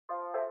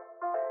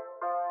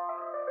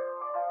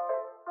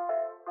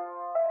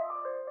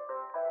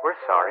We're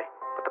sorry,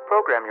 but the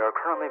program you are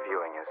currently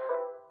viewing is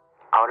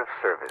out of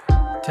service.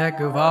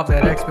 Tech evolved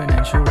at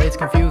exponential rates,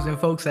 confusing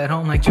folks at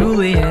home like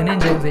Julian and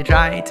James. They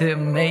try to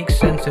make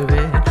sense of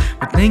it,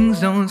 but things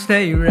don't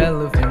stay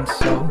relevant.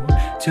 So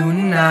tune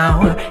in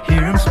now,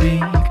 hear him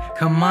speak.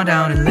 Come on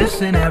down and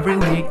listen every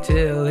week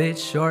till it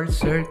short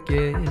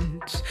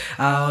circuits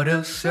out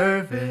of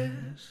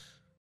service.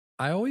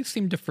 I always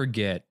seem to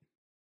forget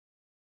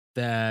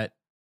that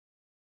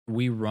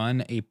we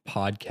run a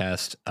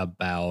podcast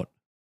about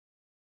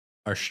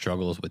our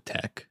struggles with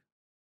tech.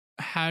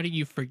 How do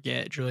you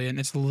forget, Julian?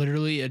 It's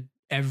literally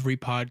every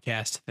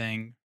podcast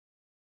thing.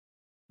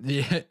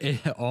 Yeah,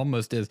 it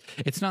almost is.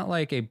 It's not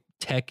like a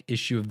tech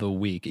issue of the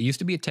week. It used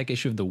to be a tech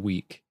issue of the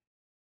week.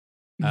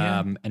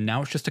 Yeah. And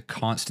now it's just a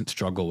constant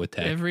struggle with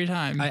tech. Every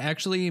time.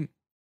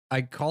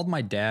 I called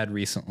my dad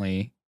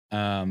recently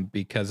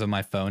because of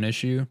my phone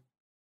issue.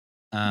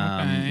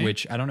 Okay.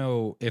 Which I don't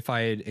know if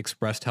I had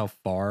expressed how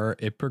far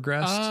it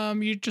progressed.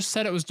 You just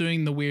said it was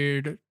doing the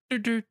weird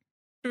thing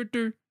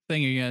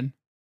again.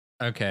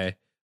 Okay.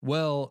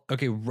 Well,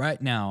 okay, right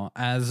now,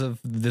 as of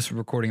this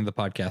recording of the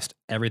podcast,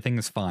 everything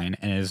is fine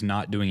and it is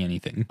not doing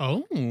anything.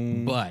 Oh.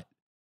 But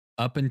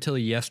up until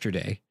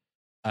yesterday,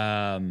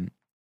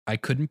 I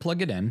couldn't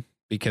plug it in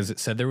because it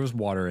said there was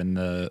water in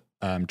the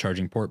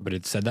charging port, but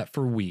it said that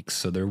for weeks,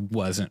 so there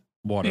wasn't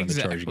water in the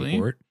charging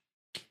port.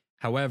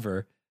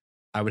 However,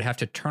 I would have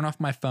to turn off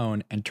my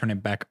phone and turn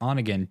it back on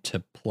again to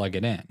plug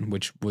it in,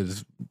 which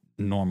was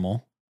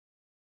normal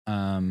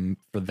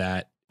for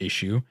that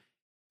issue.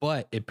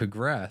 But it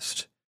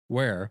progressed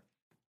where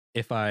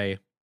if I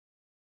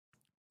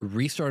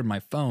restarted my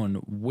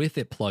phone with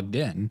it plugged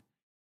in,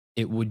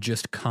 it would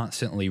just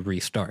constantly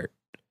restart.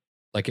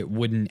 Like it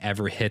wouldn't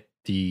ever hit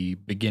the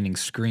beginning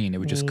screen. It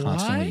would just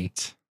constantly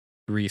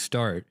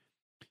restart.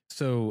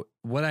 So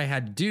what I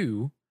had to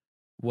do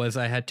was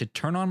I had to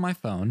turn on my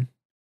phone,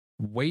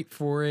 wait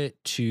for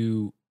it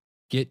to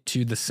get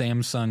to the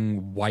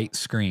Samsung white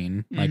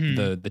screen, like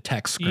the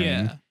text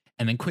screen,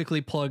 and then quickly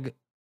plug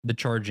the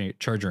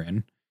charger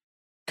in.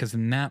 Because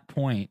in that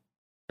point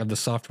of the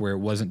software, it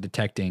wasn't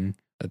detecting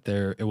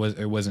that it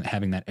wasn't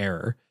having that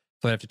error.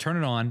 So I have to turn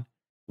it on,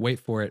 wait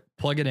for it,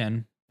 plug it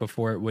in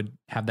before it would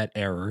have that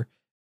error.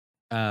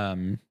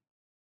 And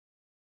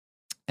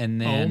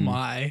then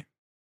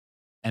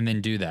and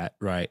then do that,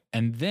 right?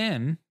 And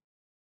then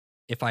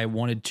if I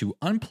wanted to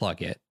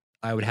unplug it,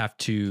 I would have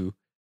to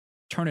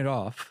turn it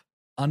off,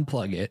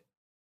 unplug it,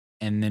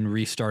 and then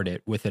restart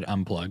it with it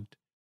unplugged.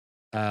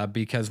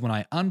 Because when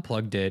I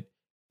unplugged it,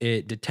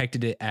 it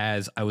detected it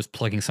as I was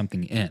plugging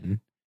something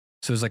in.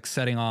 So it was like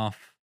setting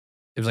off,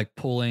 it was like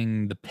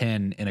pulling the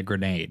pin in a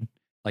grenade.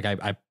 Like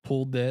I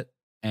pulled it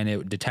and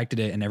it detected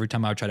it, and every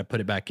time I would try to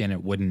put it back in,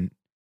 it wouldn't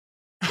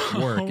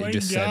work. Oh it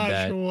just said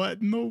that.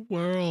 What in the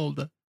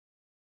world?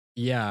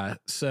 Yeah.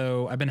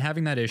 So I've been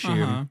having that issue,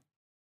 and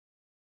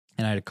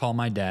I had to call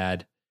my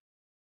dad.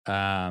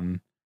 And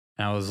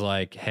I was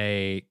like,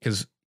 hey,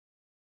 because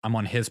I'm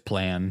on his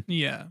plan.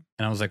 Yeah.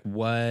 And I was like,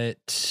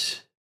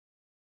 what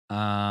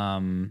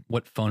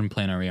phone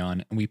plan are we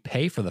on? And we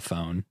pay for the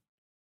phone.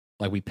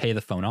 Like we pay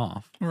the phone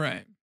off.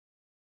 Right.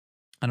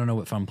 I don't know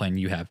what phone plan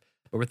you have,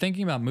 but we're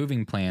thinking about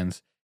moving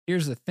plans.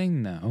 Here's the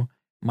thing though.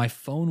 My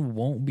phone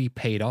won't be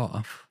paid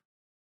off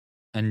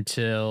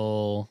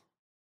until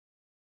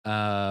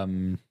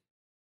my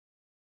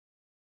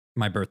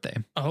birthday.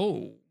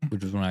 Oh.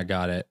 Which was when I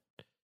got it.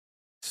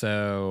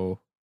 So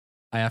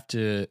I have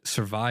to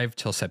survive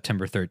till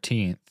September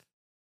 13th.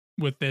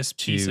 With this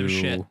piece of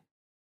shit.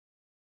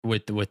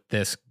 With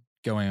this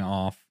going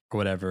off or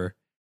whatever.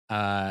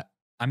 I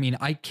mean,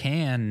 I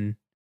can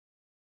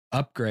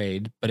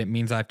upgrade, but it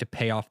means I have to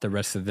pay off the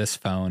rest of this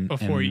phone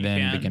and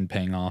then begin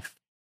paying off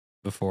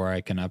before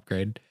I can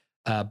upgrade.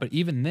 But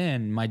even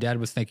then, my dad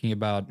was thinking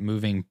about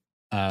moving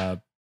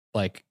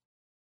like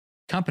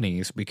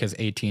companies because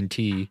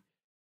AT&T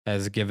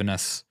has given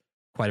us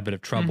quite a bit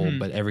of trouble,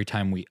 but every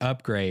time we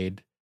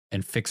upgrade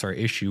and fix our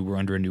issue, we're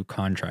under a new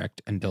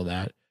contract until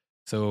that.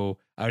 So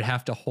I would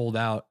have to hold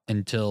out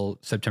until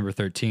September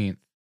 13th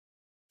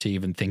to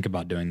even think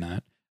about doing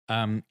that.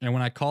 And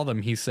when I called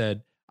him, he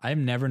said, I've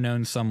never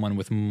known someone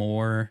with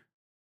more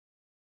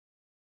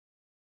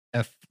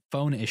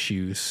phone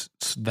issues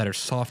that are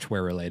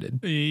software related.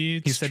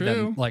 He said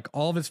that like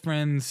all of his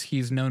friends,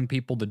 he's known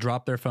people to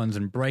drop their phones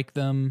and break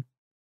them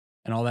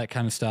and all that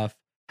kind of stuff.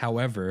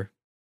 However,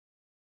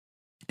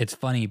 it's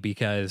funny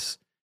because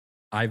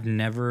I've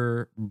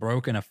never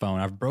broken a phone.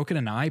 I've broken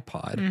an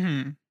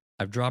iPod.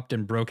 I've dropped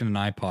and broken an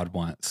iPod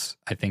once.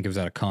 I think it was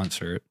at a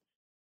concert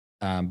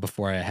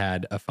before I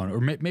had a phone. Or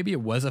maybe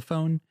it was a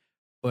phone,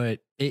 but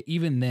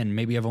even then,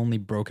 maybe I've only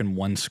broken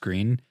one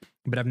screen.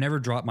 But I've never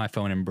dropped my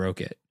phone and broke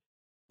it.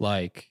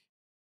 Like,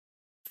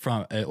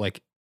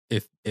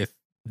 if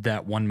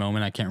that one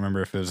moment, I can't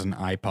remember if it was an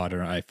iPod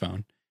or an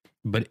iPhone.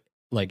 But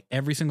like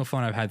every single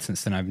phone I've had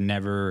since then, I've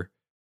never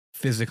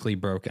physically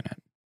broken it.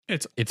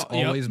 It's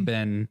always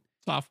been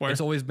software. It's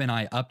always been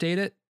I update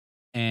it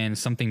and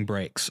something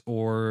breaks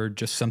or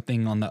just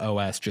something on the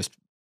OS just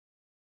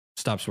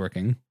stops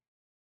working.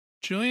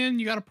 Julian,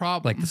 you got a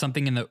problem. Like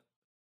something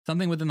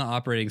within the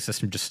operating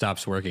system just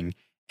stops working.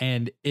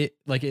 And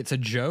it's a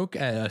joke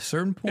at a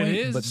certain point, It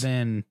is.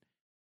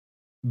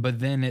 but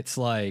then it's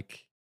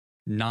like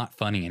not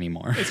funny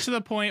anymore. It's to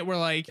the point where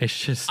like It's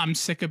just I'm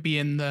sick of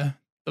being the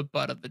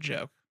butt of the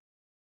joke.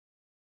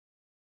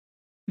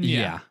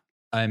 yeah.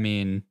 I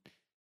mean,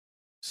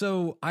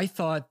 so I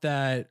thought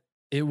that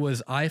it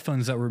was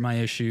iPhones that were my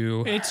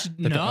issue. It's that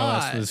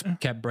not. the OS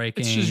kept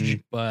breaking, just-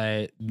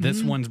 but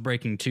this Mhm. one's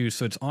breaking too.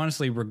 So it's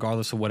honestly,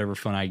 regardless of whatever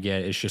phone I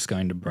get, it's just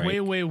going to break.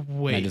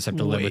 Wait. I just have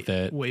to live with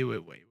it.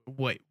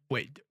 Wait.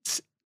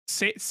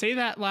 Say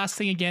that last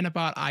thing again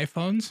about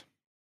iPhones.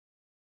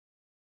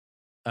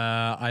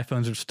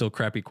 iPhones are still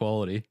crappy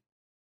quality.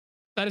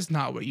 That is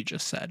not what you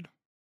just said.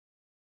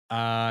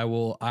 I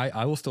will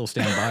still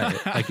stand by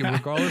it. Like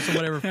regardless of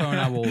whatever phone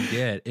I will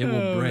get, it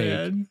will break.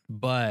 Man.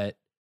 But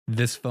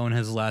this phone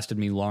has lasted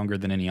me longer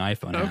than any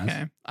iPhone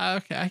has.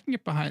 Okay, I can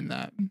get behind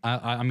that.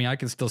 I mean, I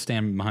can still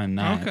stand behind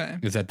that. Okay.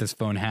 Is that this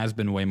phone has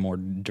been way more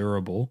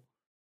durable.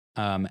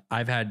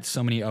 I've had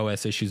so many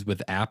OS issues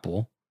with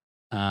Apple.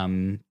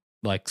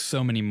 Like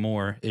so many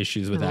more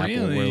issues with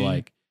Apple where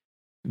like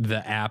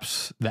the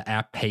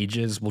app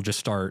pages will just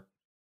start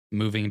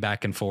moving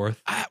back and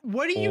forth.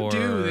 What do you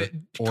do that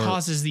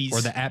causes these?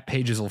 Or the app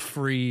pages will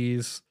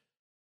freeze.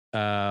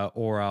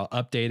 Or I'll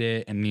update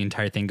it and the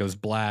entire thing goes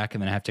black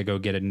and then I have to go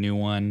get a new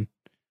one.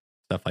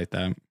 Stuff like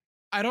that.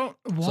 I don't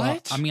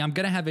what? So, I mean, I'm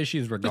gonna have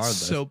issues regardless.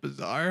 That's so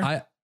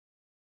bizarre.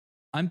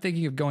 I'm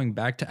thinking of going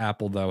back to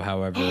Apple though,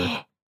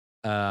 however.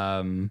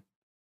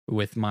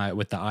 With the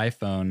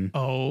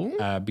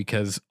iPhone.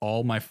 Because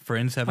all my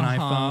friends have an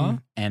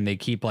iPhone and they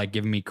keep like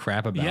giving me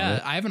crap about it.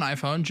 Yeah, I have an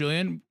iPhone,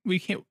 Julian.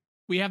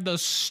 We have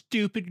those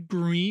stupid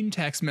green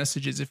text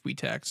messages if we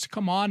text.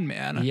 Come on,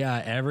 man.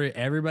 Yeah,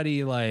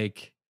 everybody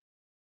like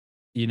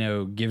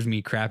gives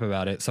me crap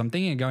about it. So I'm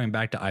thinking of going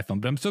back to iPhone,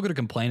 but I'm still gonna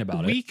complain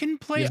about it. We can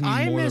play Gives me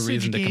more iMessage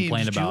reason games, to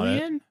complain about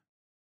Julian. it.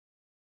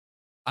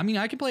 I mean,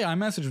 I can play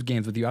iMessage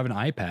games with you. I have an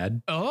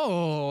iPad.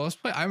 Oh, let's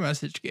play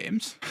iMessage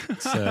games.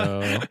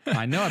 So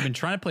I know I've been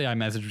trying to play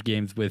iMessage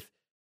games with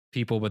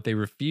people, but they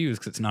refuse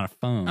because it's not a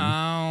phone.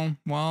 Oh,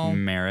 well.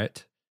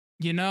 Merit.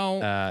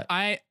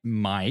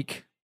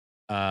 Mike.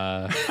 Who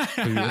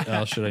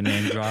else should I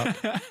name drop?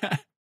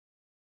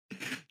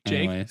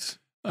 Jake. Anyways.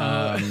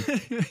 I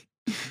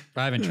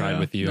haven't tried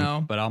with you,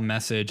 but I'll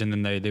message and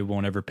then they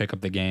won't ever pick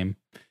up the game.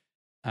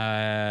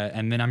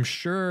 And then I'm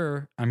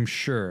sure,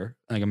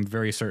 like I'm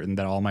very certain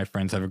that all my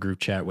friends have a group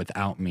chat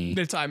without me.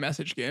 It's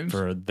iMessage games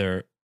for an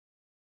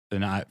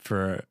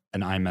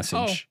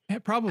iMessage. Oh,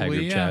 probably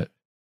group chat.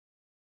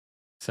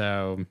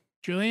 So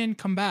Julian,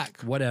 come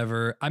back.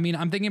 Whatever. I mean,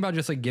 I'm thinking about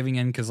just like giving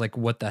in because like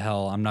what the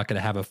hell? I'm not gonna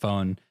have a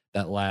phone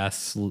that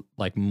lasts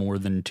like more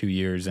than 2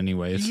 years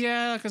anyways.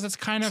 Yeah, because that's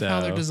kind of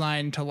how they're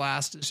designed to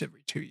last is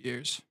every 2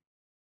 years.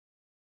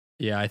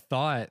 Yeah, I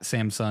thought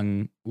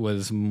Samsung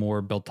was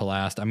more built to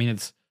last. I mean,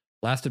 it's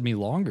lasted me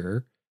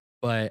longer,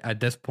 but at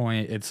this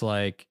point, it's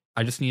like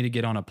I just need to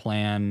get on a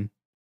plan.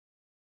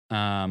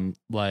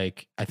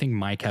 Like I think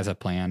Mike has a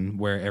plan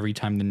where every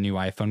time the new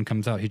iPhone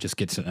comes out, he just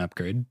gets an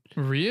upgrade.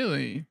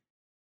 Really?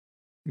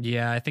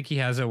 Yeah, I think he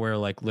has it where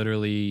like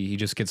literally he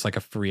just gets like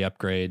a free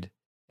upgrade,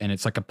 and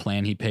it's like a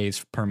plan he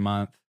pays per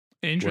month.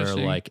 Interesting.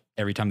 Where like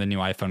every time the new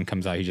iPhone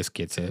comes out, he just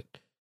gets it.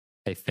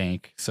 I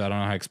think so. I don't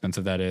know how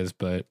expensive that is,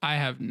 but I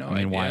have no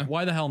idea.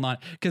 Why the hell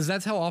not? Because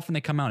that's how often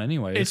they come out,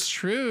 anyways. It's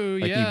true.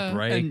 Like yeah, you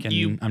break,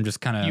 and I'm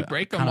just kind of you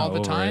break them all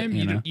the time.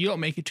 It, you don't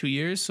make it 2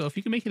 years, so if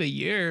you can make it a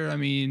year, I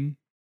mean,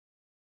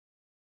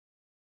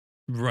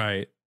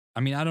 right. I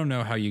mean, I don't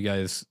know how you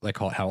guys like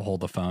how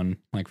hold the phone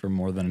like for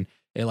more than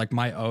it. Like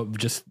my I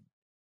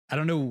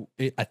don't know.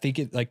 I think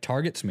it like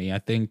targets me. I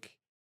think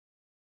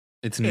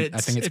it's I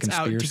think it's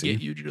conspiracy. Out to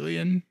get you,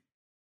 Julian.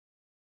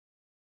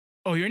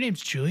 Oh, your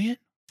name's Julian?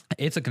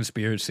 It's a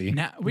conspiracy.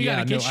 Now we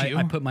gotta get you.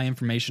 I put my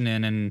information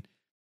in,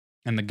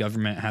 and the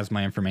government has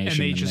my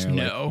information, and they just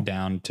know like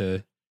down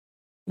to.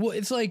 Well,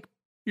 it's like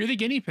you're the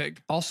guinea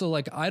pig. Also,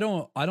 like I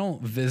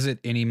don't visit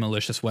any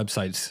malicious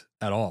websites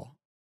at all.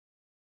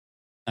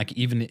 Like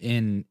even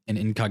in an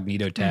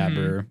incognito tab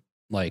or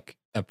like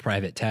a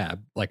private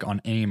tab, like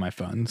on any of my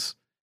phones,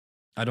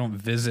 I don't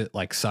visit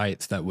like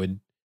sites that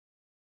would,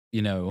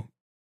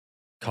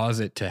 cause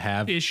it to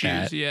have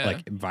issues,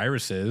 like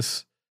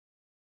viruses.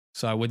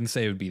 So I wouldn't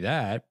say it would be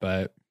that,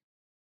 but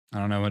I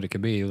don't know what it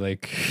could be.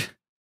 Like,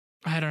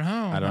 I don't know.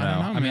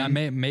 I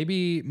mean,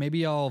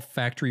 maybe I'll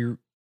factory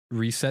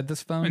reset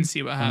this phone and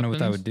see what happens. I don't know what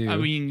that would do. I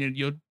mean,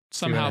 you'll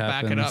somehow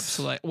back it up.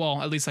 So like,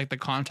 well, at least like the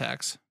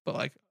contacts, but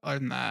like other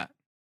than that.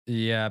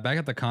 Yeah, back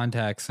up the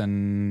contacts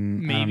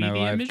and maybe I don't know.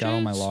 the I've got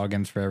all my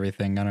logins for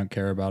everything. I don't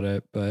care about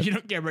it, but you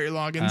don't care about your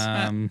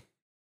logins.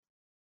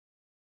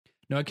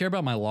 No, I care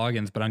about my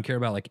logins, but I don't care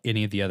about like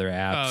any of the other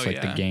apps,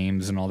 the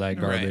games and all that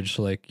garbage.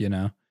 Right.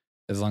 Like,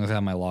 as long as I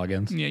have my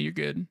logins. Yeah, you're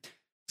good.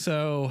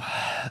 So,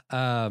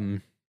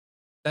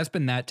 that's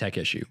been that tech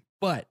issue,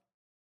 but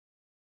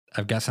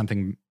I've got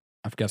something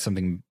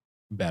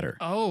better.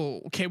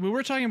 Oh, okay. We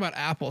were talking about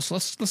Apple, so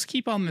let's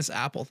keep on this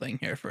Apple thing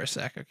here for a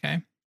sec,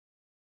 okay?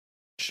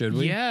 Should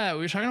we? Yeah, we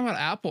were talking about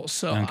Apple.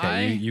 So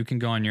Okay, you can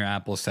go on your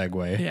Apple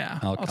segue. Yeah,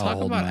 I'll talk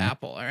hold about my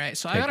Apple. All right,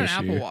 so I got an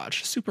Apple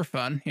Watch. Super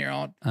fun. Here,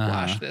 I'll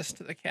flash this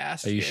to the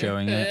cast. Are you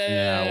showing it?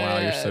 Yeah,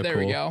 wow, you're so there cool.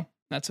 There we go.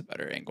 That's a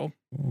better angle.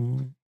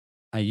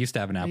 I used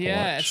to have an Apple Watch.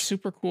 Yeah, it's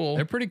super cool.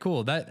 They're pretty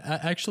cool. That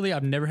actually,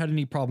 I've never had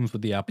any problems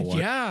with the Apple Watch.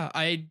 Yeah,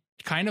 I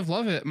kind of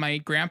love it. My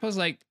grandpa's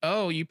like,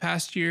 "Oh, you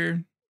passed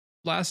your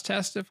last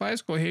test of high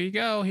school. Here you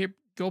go. Here,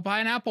 go buy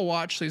an Apple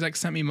Watch." So he's like,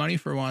 sent me money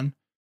for one.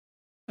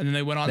 And then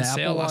they went on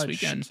sale last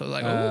weekend. So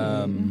like,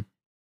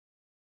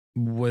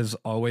 was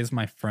always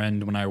my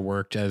friend when I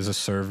worked as a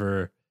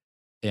server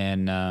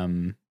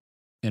in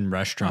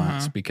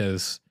restaurants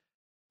because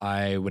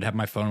I would have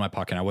my phone in my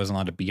pocket. I wasn't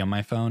allowed to be on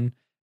my phone,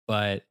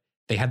 but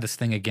they had this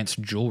thing against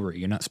jewelry.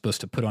 You're not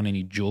supposed to put on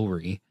any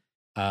jewelry,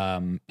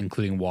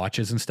 including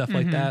watches and stuff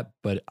like that.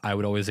 But I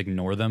would always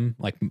ignore them.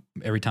 Like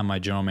every time my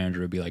general manager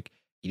would be like,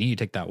 "You need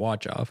to take that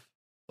watch off."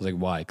 I was like,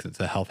 "Why?" Because it's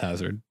a health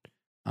hazard.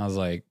 I was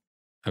like,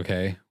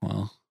 "Okay,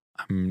 well,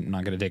 I'm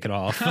not going to take it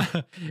off."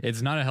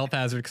 It's not a health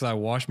hazard because I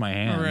wash my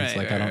hands.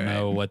 I don't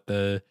know what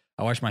I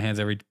wash my hands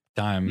every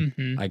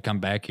time I come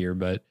back here,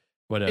 but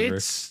whatever.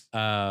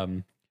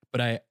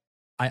 But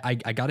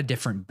I got a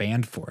different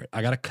band for it.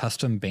 I got a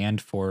custom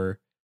band for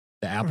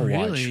the Apple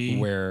Watch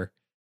where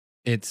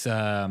it's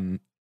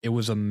it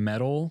was a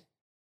metal.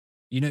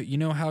 You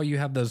know how you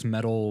have those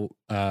metal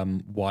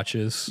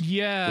watches?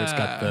 Yeah. Where it's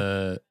got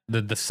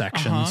the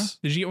sections.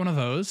 Did you get one of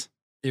those?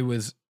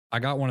 I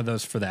got one of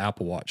those for the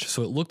Apple Watch.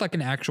 So it looked like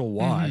an actual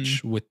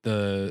watch with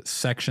the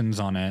sections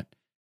on it,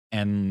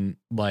 and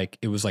like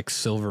it was like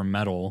silver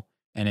metal,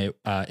 and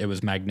it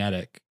was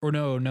magnetic. Or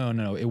no.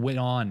 It went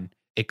on.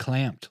 It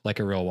clamped like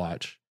a real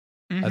watch.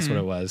 That's what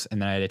it was.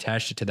 And then I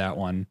attached it to that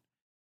one.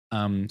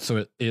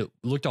 So it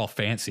looked all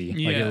fancy.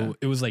 Yeah. Like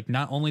it was like,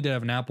 not only did I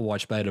have an Apple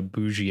Watch, but I had a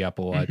bougie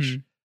Apple Watch.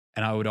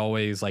 And I would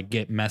always like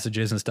get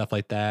messages and stuff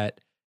like that.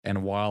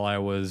 And while I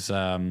was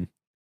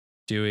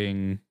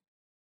writing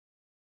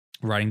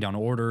down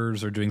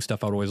orders or doing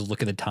stuff, I would always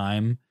look at the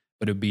time,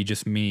 but it would be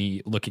just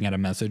me looking at a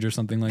message or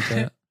something like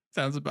that.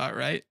 Sounds about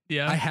right.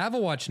 Yeah. I have a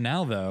watch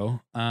now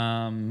though.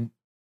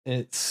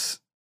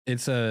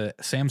 It's a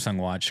Samsung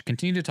watch.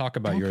 Continue to talk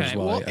about yours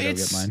while I go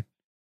get mine.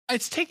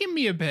 It's taken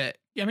me a bit.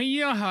 I mean,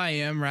 you know how I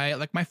am, right?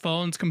 Like my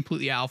phone's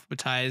completely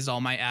alphabetized,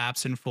 all my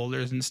apps and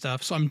folders and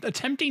stuff. So I'm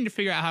attempting to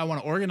figure out how I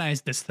want to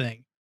organize this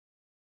thing.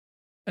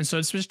 And so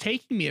it's just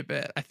taking me a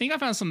bit. I think I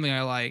found something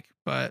I like,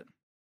 but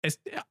it's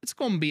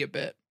going to be a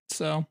bit.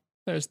 So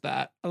there's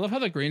that. I love how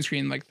the green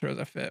screen like throws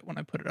a fit when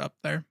I put it up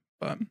there,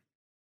 but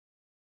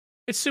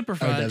it's super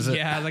fun. Does it?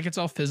 Yeah, like it's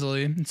all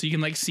fizzly, and so you can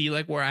like see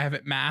like where I have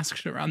it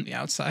masked around the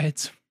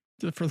outsides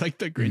for like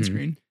the green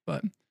screen.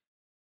 But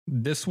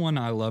this one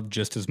I love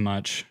just as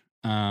much.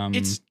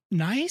 It's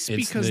nice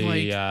because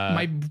like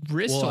my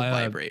wrist will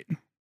vibrate.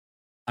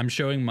 I'm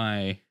showing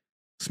my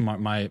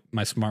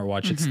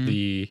smartwatch. It's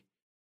the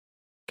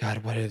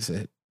what is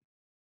it?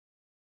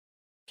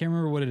 Can't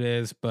remember what it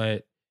is,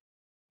 but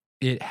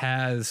it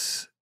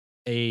has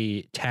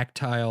a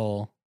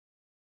tactile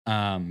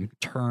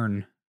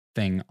turn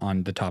thing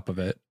on the top of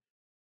it.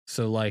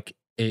 So like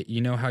it,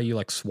 you know how you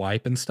like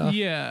swipe and stuff?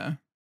 Yeah.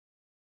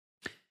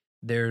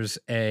 There's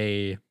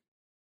a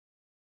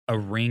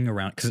ring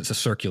around, because it's a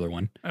circular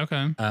one.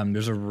 Okay.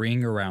 There's a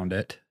ring around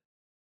it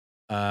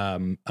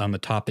on the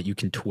top that you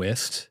can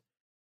twist,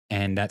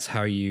 and that's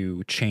how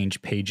you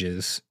change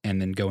pages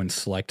and then go and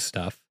select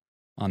stuff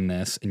on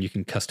this, and you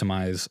can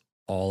customize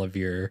all of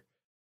your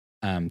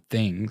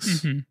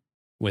things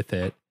with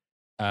it.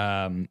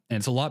 And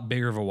it's a lot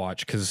bigger of a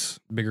watch because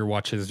bigger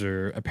watches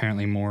are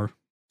apparently more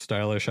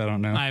stylish. I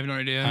don't know. I have no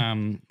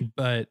idea.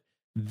 But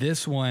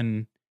this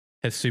one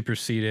has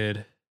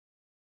superseded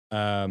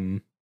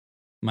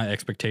my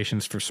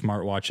expectations for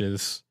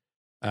smartwatches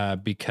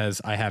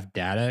because I have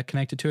data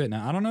connected to it.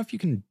 Now, I don't know if you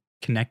can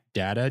connect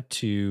data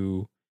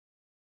to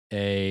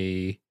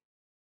a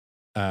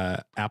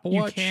Apple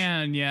Watch. You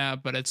can, yeah,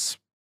 but it's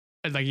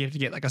like you have to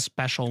get like a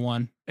special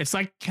one. It's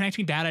like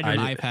connecting data to an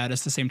iPad.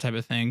 It's the same type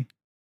of thing.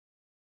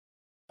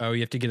 Oh,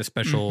 you have to get a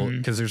special,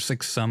 because there's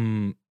like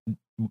some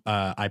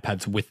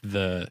iPads with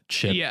the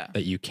chip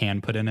that you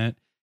can put in it,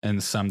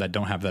 and some that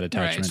don't have that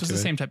attachment. Right, so it's the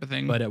same type of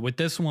thing. But with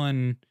this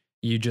one,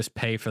 you just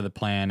pay for the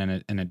plan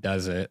and it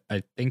does it.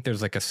 I think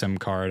there's like a SIM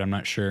card. I'm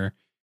not sure,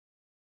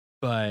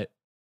 but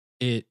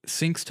it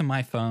syncs to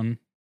my phone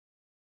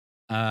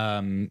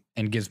and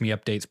gives me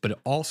updates. But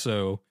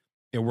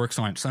it works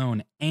on its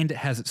own, and it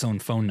has its own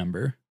phone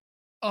number.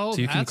 Oh,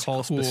 so you can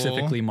call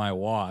specifically my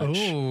watch.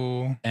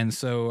 Oh. And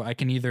so I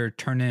can either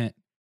turn it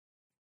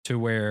to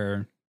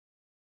where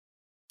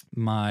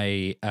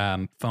my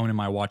phone and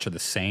my watch are the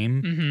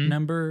same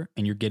number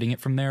and you're getting it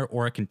from there,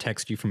 or I can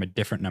text you from a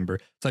different number.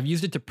 So I've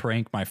used it to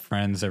prank my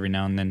friends every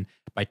now and then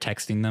by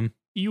texting them.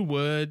 You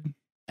would.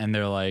 And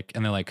they're like,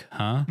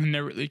 huh? And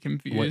they're really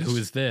confused. Who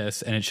is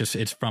this? And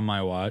it's from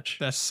my watch.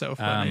 That's so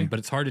funny. But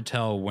it's hard to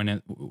tell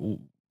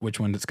which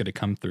one it's going to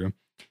come through.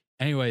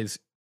 Anyways,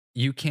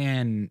 you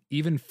can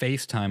even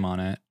FaceTime on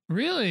it.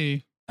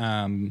 Really?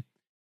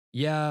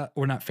 Yeah,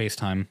 or not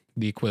FaceTime,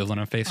 the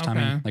equivalent of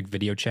FaceTiming, Okay. like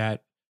video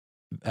chat.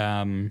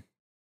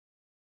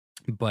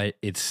 But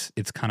it's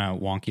kind of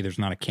wonky. There's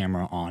not a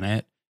camera on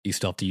it. You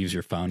still have to use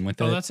your phone with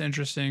it. Oh, that's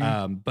interesting.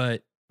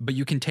 But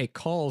you can take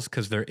calls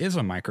because there is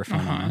a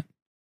microphone on it,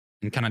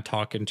 and kind of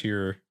talk into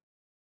your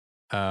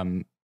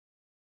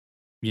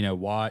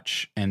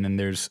watch, and then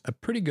there's a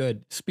pretty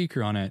good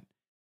speaker on it.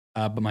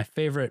 But my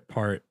favorite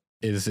part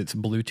is its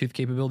Bluetooth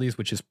capabilities,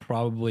 which is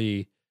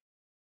probably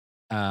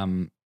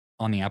on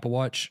the Apple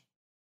Watch.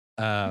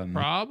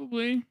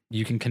 Probably.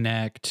 You can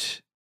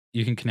connect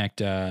your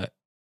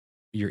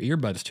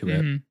earbuds to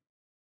it.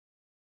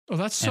 Oh,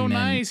 that's so And then-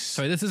 nice.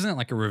 Sorry, this isn't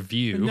like a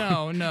review.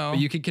 No. But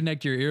you can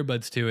connect your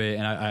earbuds to it,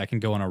 and I can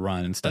go on a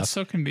run and stuff. That's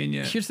so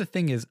convenient. Here's the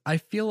thing: is I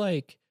feel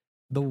like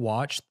the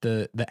watch,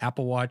 the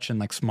Apple Watch and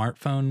like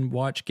smartphone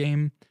watch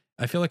game,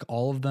 I feel like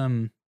all of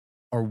them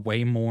are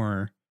way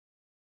more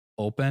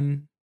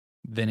open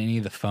than any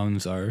of the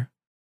phones are.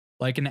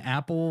 Like an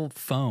Apple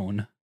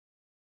phone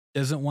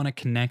doesn't want to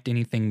connect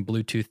anything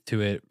Bluetooth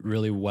to it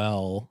really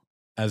well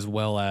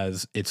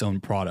as its own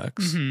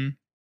products.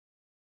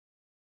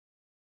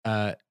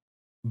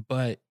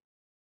 But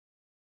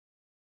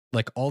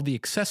like all the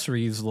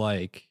accessories,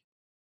 like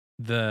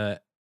the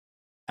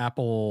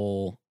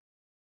Apple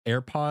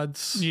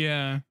AirPods,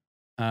 Yeah.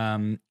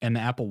 and the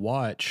Apple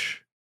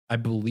Watch, I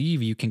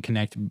believe you can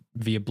connect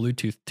via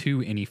Bluetooth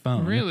to any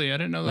phone. Really? I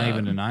didn't know that. Not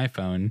even an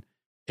iPhone.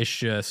 It's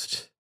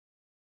just,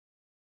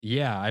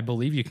 yeah, I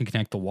believe you can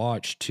connect the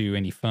watch to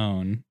any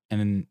phone. And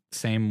then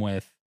same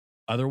with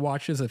other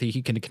watches. I think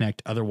you can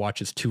connect other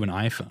watches to an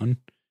iPhone.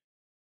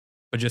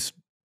 But just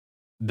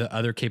the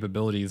other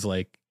capabilities,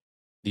 like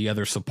the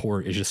other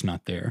support is just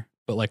not there.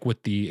 But like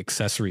with the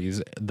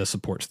accessories, the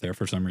support's there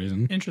for some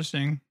reason.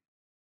 Interesting.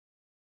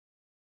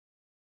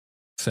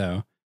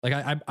 So like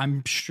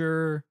I'm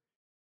sure,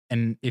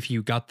 and if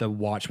you got the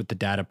watch with the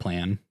data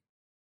plan,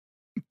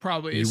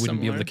 Probably you is wouldn't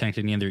be able similar. to connect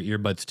any other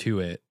earbuds to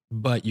it,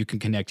 but you can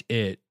connect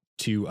it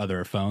to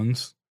other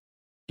phones.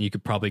 You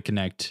could probably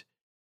connect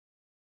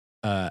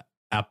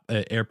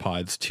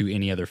AirPods to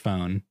any other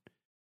phone,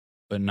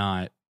 but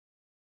not.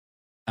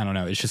 I don't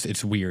know.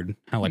 It's weird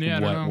how like Yeah, I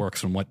don't what know.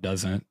 works and what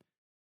doesn't.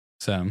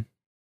 So,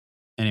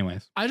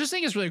 anyways, I just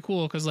think it's really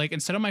cool because, like,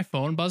 instead of my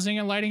phone buzzing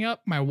and lighting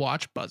up, my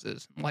watch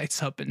buzzes and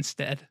lights up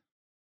instead.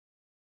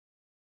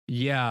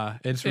 yeah,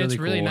 it's really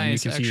cool. really And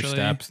nice, you can see your actually.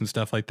 steps and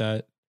stuff like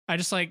that. I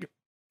just like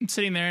I'm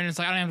sitting there and it's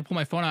like I don't have to pull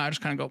my phone out. I just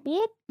kind of go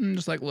whoop and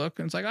just like look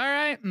and it's like all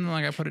right, and then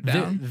like I put it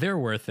down. They're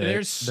worth it.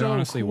 They're so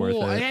honestly cool.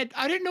 worth it.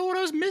 I didn't know what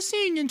I was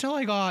missing until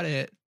I got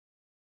it.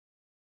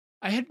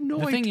 I had no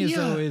The idea. thing is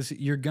though is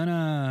you're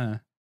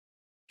gonna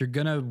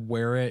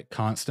wear it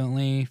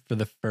constantly for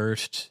the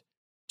first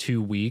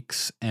 2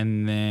 weeks,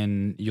 and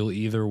then you'll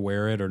either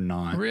wear it or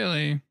not.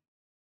 Really?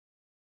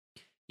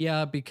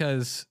 Yeah,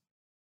 because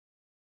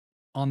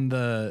on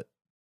the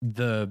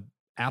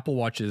Apple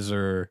Watches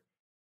are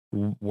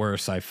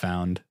worse, I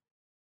found,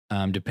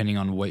 depending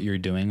on what you're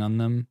doing on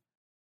them.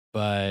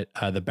 But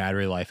the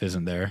battery life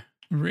isn't there.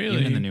 Really?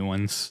 Even in the new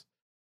ones.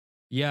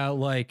 Yeah,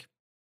 like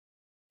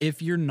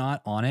if you're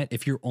not on it,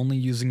 if you're only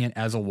using it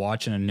as a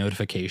watch and a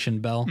notification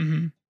bell,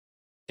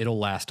 it'll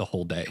last a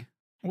whole day.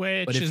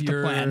 Which But if is the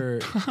you're plan.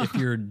 if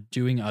you're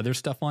doing other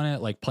stuff on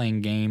it, like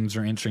playing games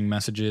or answering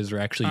messages or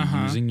actually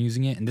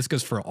using it, and this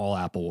goes for all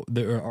Apple,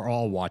 there are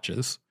all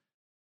watches,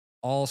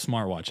 all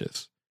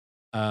smartwatches.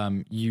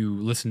 You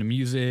listen to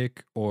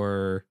music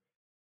or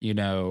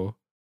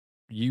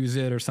use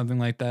it or something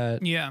like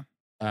that. Yeah.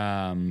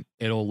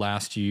 It'll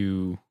last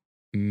you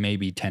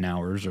maybe 10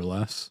 hours or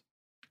less.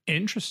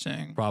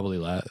 Interesting. Probably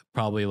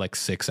like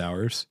 6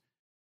 hours.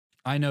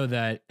 I know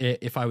that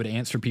if I would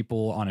answer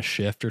people on a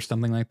shift or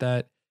something like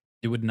that,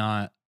 it would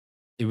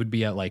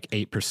be at like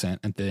 8%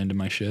 at the end of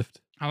my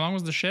shift. How long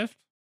was the shift?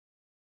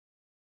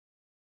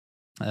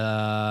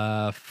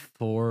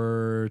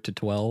 4 to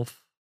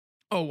 12.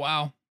 Oh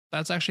wow.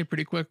 That's actually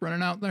pretty quick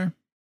running out there.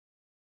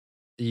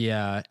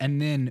 Yeah.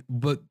 And then,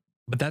 but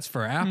that's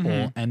for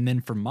Apple. And then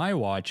for my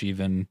watch,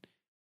 even,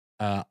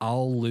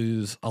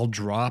 I'll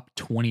drop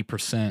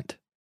 20%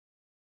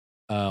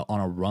 on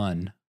a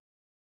run.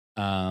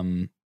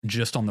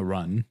 Just on the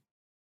run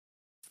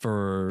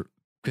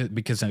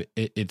because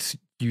it's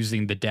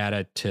using the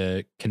data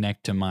to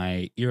connect to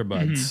my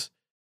earbuds,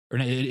 or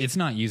it's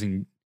not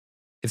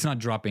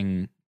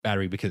dropping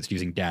battery because it's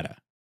using data,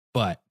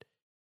 but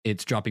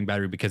it's dropping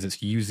battery because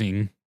it's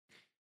using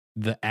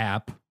the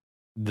app,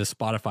 the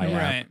Spotify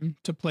app,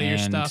 to play your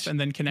and stuff and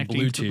then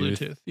connecting to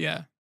Bluetooth.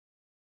 Yeah.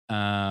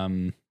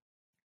 And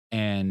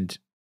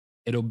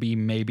it'll be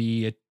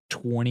maybe a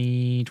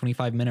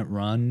 25 minute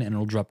run and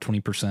it'll drop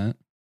 20%.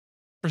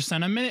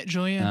 Percent a minute,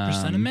 Julian.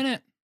 Percent a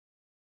minute.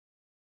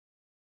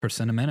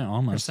 Percent a minute,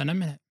 almost. Percent a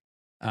minute.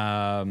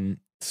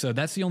 So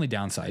that's the only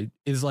downside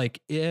is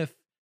like if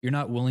you're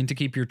not willing to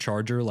keep your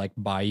charger like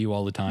by you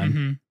all the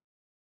time,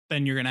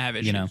 then you're gonna have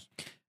issues.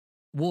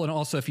 Well, and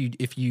also if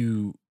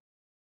you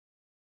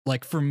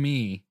like, for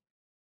me,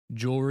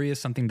 jewelry is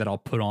something that I'll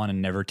put on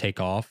and never take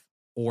off,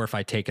 or if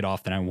I take it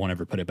off, then I won't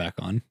ever put it back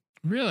on.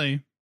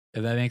 Really?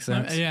 If that makes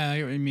sense. Yeah, I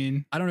get what you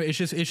mean. I don't know. It's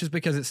just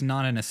because it's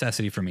not a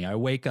necessity for me. I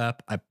wake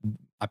up, I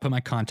put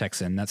my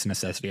contacts in. That's a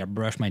necessity. I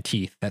brush my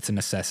teeth. That's a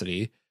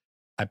necessity.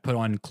 I put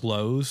on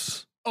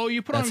clothes. Oh,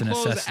 you put That's on a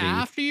clothes necessity.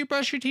 after you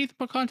brush your teeth and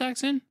put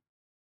contacts in?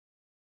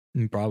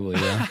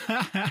 Probably,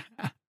 yeah.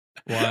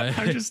 Why?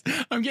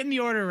 I'm getting the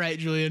order right,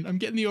 Julian. I'm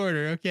getting the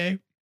order, okay?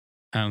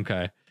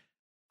 Okay.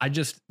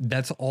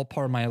 That's all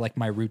part of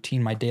my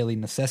routine, my daily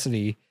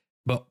necessity.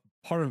 But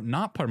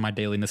not part of my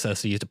daily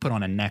necessity is to put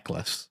on a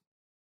necklace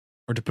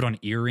or to put on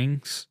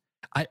earrings.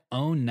 I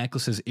own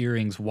necklaces,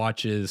 earrings,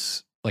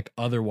 watches, like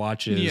other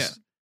watches,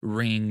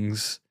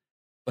 rings,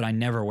 but I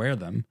never wear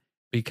them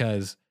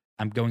because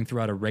I'm going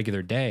throughout a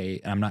regular day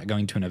and I'm not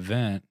going to an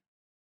event,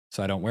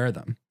 so I don't wear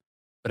them.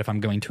 But if I'm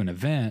going to an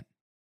event,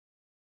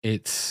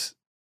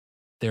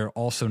 they're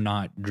also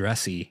not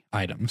dressy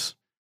items.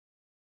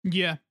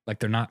 Yeah. Like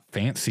they're not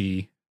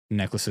fancy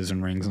necklaces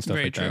and rings and stuff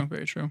like that.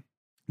 Very true.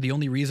 The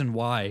only reason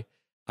why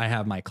I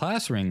have my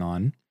class ring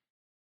on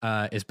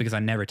is because I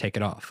never take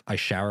it off. I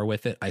shower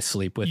with it. I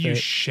sleep with it. You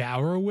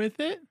shower with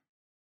it?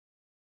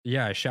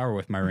 Yeah, I shower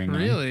with my ring on.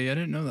 Really? I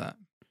didn't know that.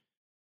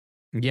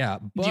 Yeah,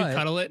 but Do you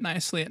cuddle it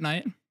nicely at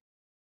night?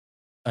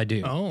 I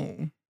do.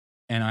 Oh.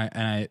 And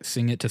I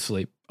sing it to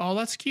sleep. Oh,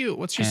 that's cute.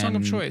 What's your song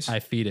of choice? I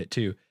feed it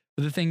too.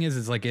 But the thing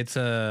is like it's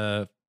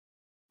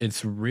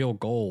real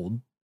gold,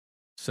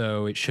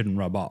 so it shouldn't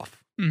rub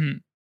off. Mm-hmm.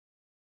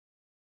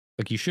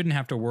 Like you shouldn't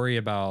have to worry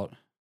about,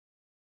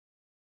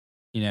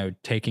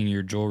 taking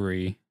your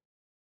jewelry,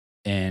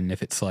 and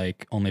if it's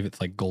like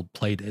gold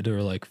plated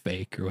or like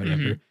fake or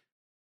whatever. Mm-hmm.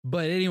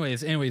 But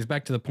anyways,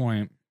 back to the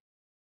point.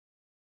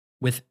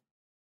 With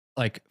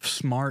like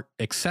smart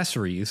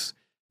accessories,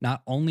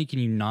 not only can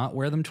you not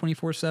wear them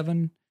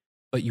 24/7,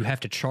 but you have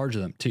to charge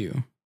them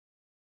too.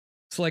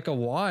 So like a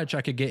watch,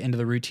 I could get into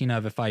the routine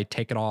of if I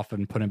take it off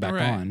and put it back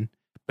on,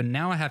 but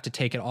now I have to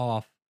take it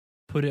off,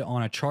 put it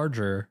on a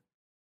charger,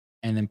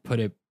 and then put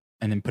it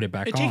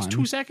back on. It takes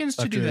 2 seconds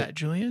to do that,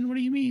 Julian. What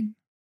do you mean?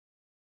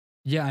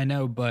 Yeah, I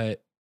know,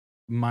 but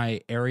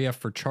my area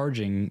for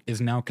charging is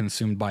now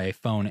consumed by a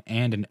phone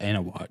and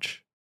a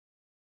watch.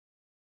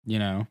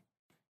 So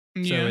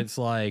it's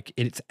like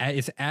it's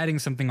adding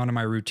something onto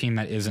my routine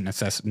that isn't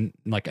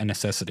a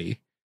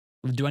necessity.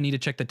 Do I need to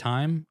check the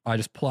time? I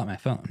just pull out my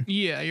phone.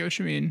 Yeah, I get what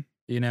you mean.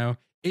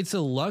 It's a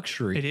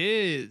luxury. It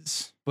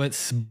is. But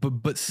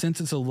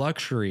since it's a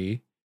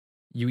luxury,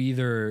 you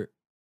either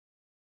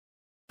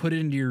put it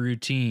into your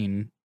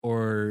routine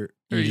or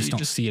you just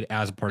don't see it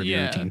as a part of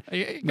your routine.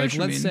 Like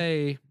let's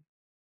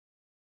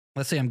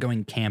say I'm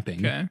going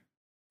camping, okay,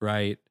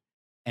 right?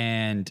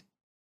 And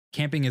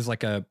camping is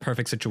like a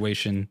perfect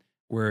situation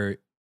where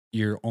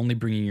you're only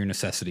bringing your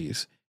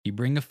necessities. You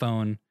bring a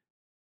phone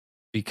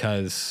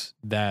because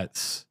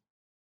that's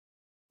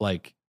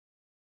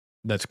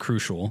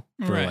crucial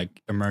for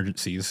like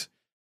emergencies.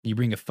 You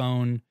bring a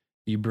phone,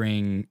 you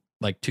bring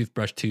like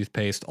toothbrush,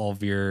 toothpaste, all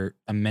of your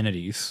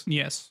amenities.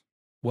 Yes.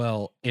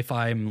 Well, if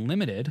I'm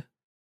limited,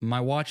 my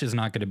watch is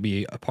not going to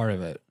be a part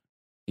of it.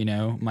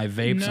 My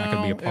vape's not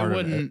going to be a part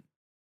of it.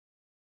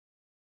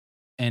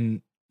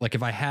 And like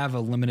if I have a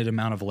limited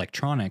amount of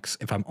electronics,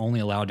 if I'm only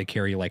allowed to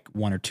carry like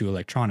one or two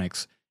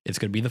electronics, it's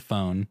going to be the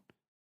phone,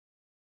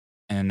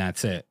 and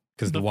that's it,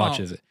 because the watch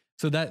is it.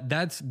 So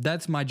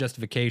that's my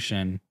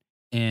justification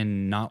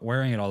in not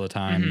wearing it all the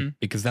time,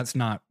 because that's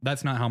not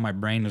how my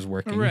brain is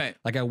working. Right.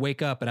 Like I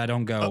wake up and I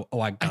don't go,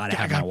 I gotta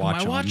have my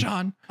watch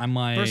on. I'm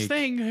like, first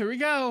thing, here we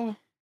go.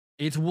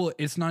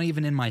 It's not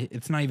even in my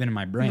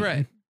brain.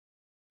 Right.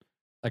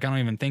 Like I don't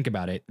even think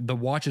about it. The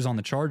watch is on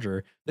the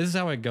charger. This is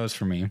how it goes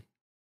for me.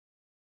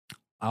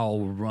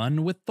 I'll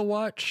run with the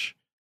watch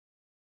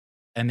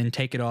and then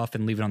take it off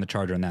and leave it on the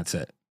charger, and that's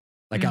it.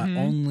 Like I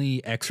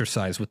only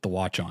exercise with the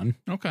watch on.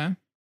 Okay.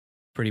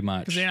 Pretty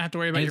much. Because you don't have to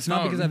worry about your it's phone.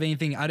 Not because I have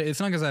anything. It's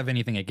not because I have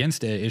anything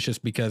against it. It's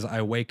just because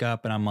I wake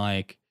up and I'm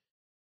like,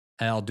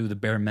 I'll do the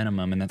bare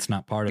minimum, and that's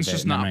not part of it. It's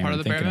just not part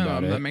of the bare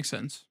minimum. That makes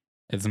sense.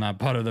 It's not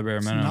part of the bare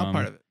minimum. It's not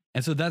part of it.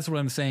 And so that's what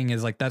I'm saying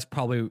is like that's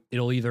probably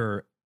it'll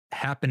either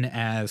happen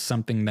as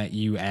something that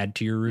you add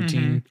to your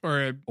routine,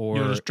 or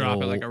you'll just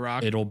drop it like a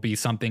rock. It'll be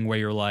something where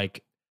you're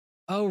like,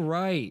 oh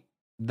right,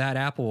 that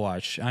Apple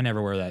Watch, I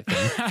never wear that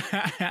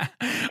thing.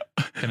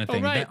 Kind of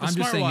thing. Right, I'm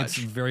just saying it's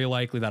very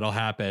likely that'll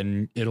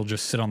happen. It'll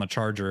just sit on the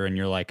charger and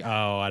you're like,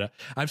 oh,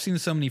 I've seen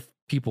so many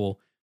people.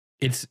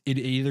 It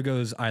either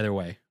goes either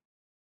way.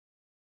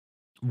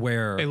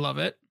 Where they love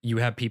it. You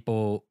have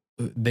people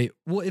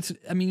it's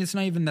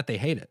not even that they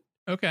hate it.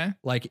 Okay.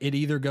 Like it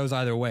either goes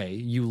either way.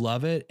 You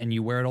love it and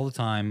you wear it all the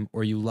time,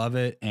 or you love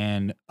it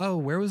and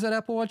where was that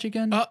Apple Watch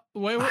again?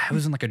 Wait. It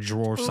was in like a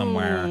drawer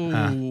somewhere.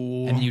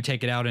 And then you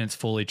take it out and it's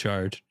fully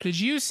charged. Did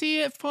you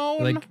see it,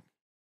 phone? Like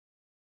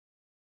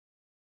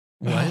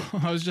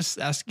what? I was just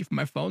asking if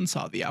my phone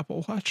saw the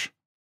Apple Watch.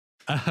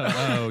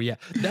 Oh yeah,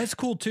 that's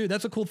cool too.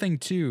 That's a cool thing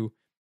too.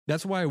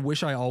 That's why I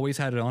wish I always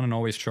had it on and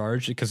always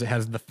charged, because it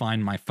has the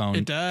Find My Phone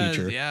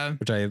feature. Yeah.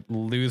 Which I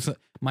lose.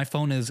 My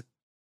phone is.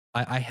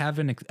 I have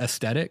an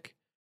aesthetic,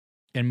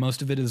 and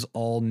most of it is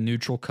all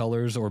neutral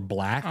colors or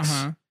blacks.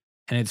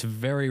 and it's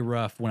very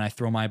rough when I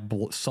throw my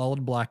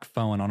solid black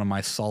phone onto my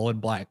solid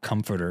black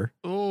comforter.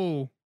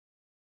 Oh.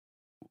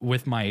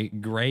 With my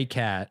gray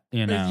cat,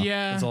 you know,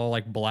 Yeah. it's all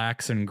like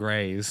blacks and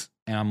grays,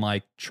 and I'm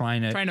like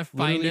trying to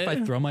find it. If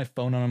I throw my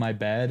phone onto my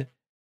bed,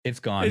 it's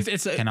gone.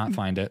 Cannot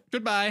find it.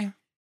 Goodbye.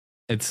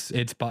 It's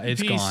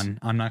gone.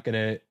 I'm not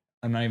even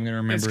gonna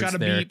remember it's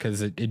there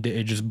because it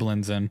just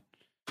blends in.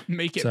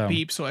 Make it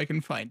beep so I can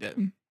find it.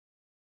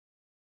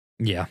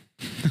 Yeah.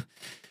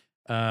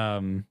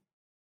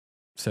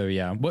 So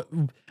yeah, what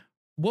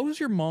was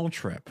your mall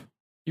trip?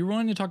 You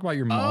wanted to talk about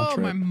your mall trip?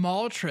 Oh, my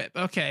mall trip.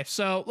 Okay,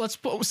 so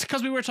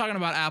because we were talking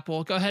about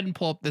Apple, go ahead and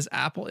pull up this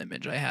Apple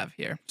image I have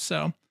here.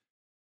 So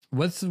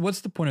what's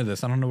the point of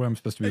this? I don't know what I'm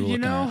supposed to be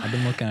looking at. I've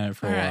been looking at it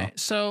for a while. Right,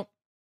 so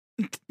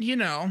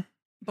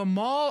the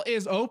mall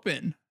is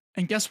open,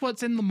 and guess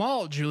what's in the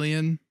mall,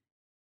 Julian?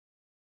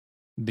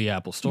 The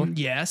Apple Store?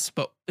 Yes,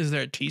 but is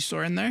there a T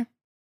store in there?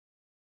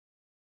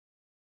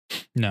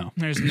 No.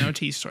 There's no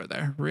T store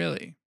there,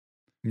 really.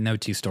 No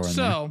T store in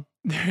there. So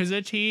there's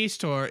a T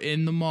store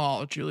in the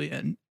mall,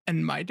 Julian,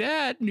 and my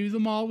dad knew the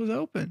mall was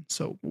open.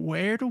 So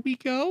where do we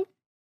go?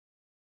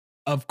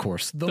 Of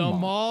course, the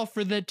mall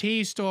for the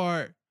T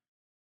store.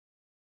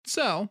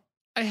 So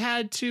I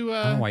had to.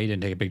 I don't know why you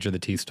didn't take a picture of the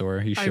T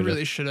store. I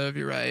really should have.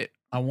 You're right.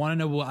 I want to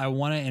know what I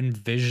want to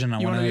envision. I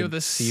want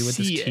to see what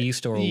this tea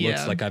store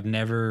looks like.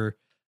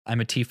 I'm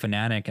a tea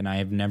fanatic, and I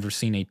have never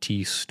seen a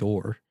tea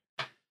store.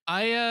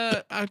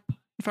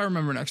 If I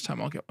remember next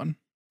time, I'll get one.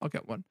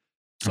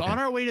 So on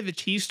our way to the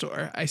tea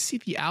store, I see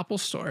the Apple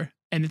store,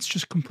 and it's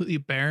just completely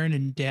barren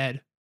and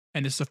dead.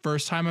 And it's the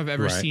first time I've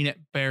ever seen it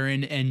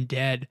barren and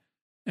dead.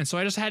 And so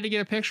I just had to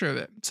get a picture of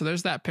it. So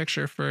there's that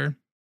picture for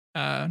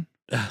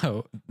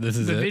this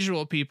is the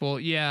visual people.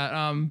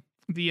 Yeah.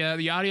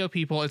 The audio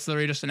people, it's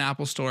literally just an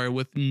Apple store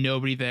with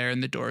nobody there,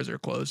 and the doors are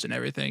closed and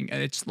everything,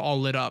 and it's all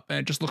lit up, and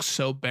it just looks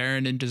so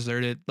barren and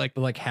deserted.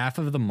 Like half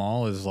of the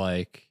mall is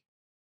like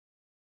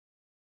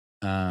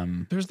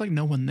there's like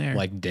no one there.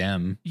 Like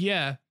dim.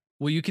 Yeah.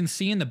 Well, you can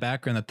see in the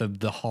background that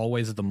the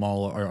hallways of the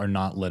mall are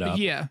not lit up.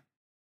 Yeah.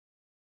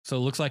 So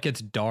it looks like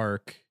it's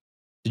dark.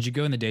 Did you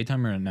go in the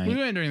daytime or at night? We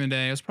went during the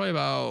day. It was probably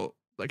about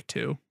like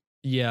 2.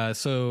 Yeah,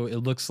 so it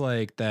looks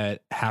like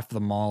that half of the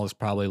mall is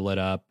probably lit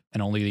up,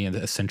 and only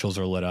the essentials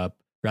are lit up,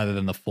 rather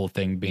than the full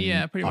thing being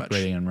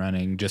operating and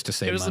running just to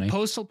save money. It was the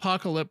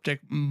post-apocalyptic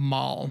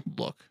mall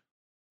look.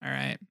 All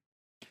right.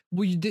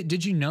 Well,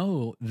 did you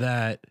know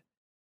that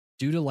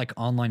due to like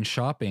online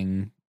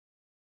shopping,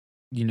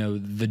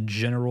 the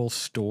general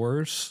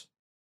stores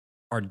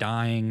are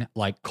dying,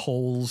 like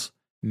Kohl's,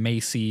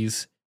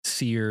 Macy's,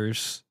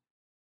 Sears,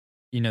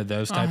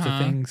 those types of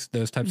things,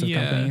 those types of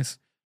companies.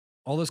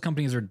 All those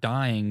companies are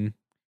dying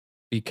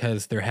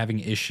because they're having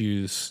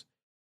issues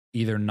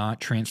either not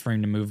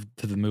transferring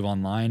to the move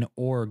online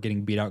or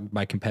getting beat out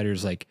by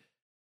competitors like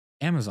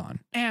Amazon.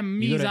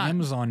 You go to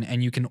Amazon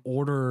and you can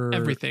order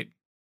everything.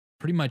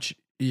 Pretty much,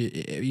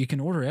 you can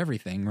order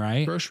everything,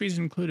 right? Groceries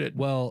included.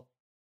 Well,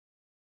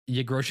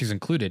 yeah, groceries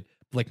included.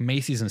 Like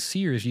Macy's and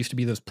Sears used to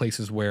be those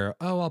places where,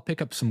 I'll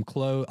pick up some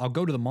clothes. I'll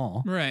go to the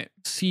mall, right?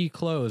 See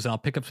clothes, and I'll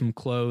pick up some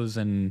clothes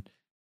and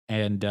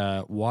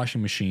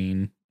washing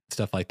machine,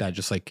 stuff like that.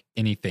 Just like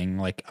anything,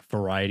 like a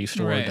variety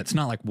store that's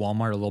not like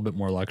Walmart, a little bit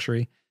more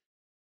luxury.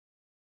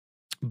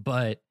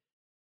 But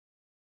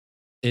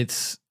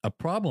it's a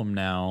problem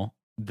now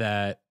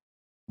that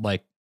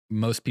like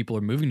most people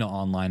are moving to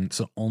online,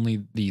 so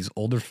only these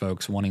older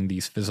folks wanting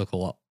these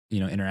physical,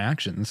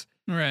 interactions.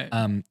 Right.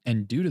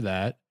 And due to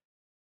that,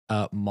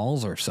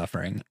 malls are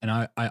suffering.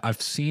 And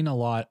I've seen a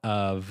lot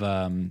of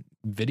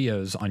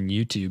videos on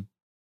YouTube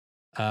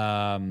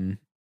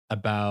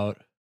about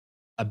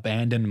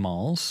abandoned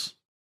malls.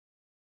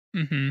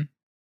 Mm-hmm.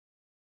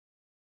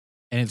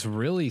 And it's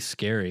really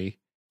scary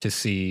to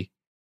see.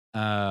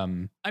 I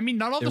mean,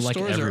 not all the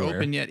stores are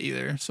open yet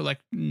either. So like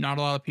not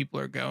a lot of people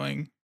are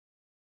going.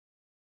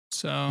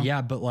 So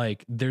yeah, but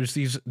like there's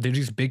these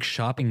big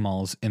shopping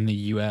malls in the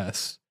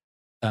US.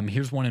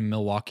 Here's one in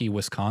Milwaukee,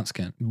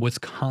 Wisconsin.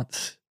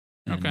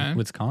 Okay.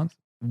 Wisconsin.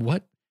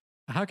 What?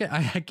 I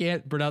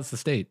can't pronounce the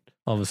state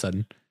all of a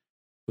sudden.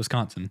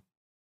 Wisconsin.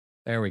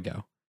 There we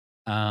go.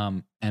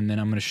 And then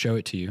I'm going to show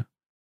it to you.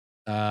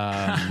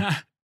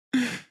 Oh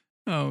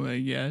my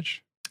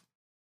gosh.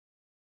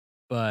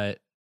 But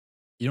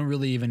you don't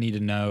really even need to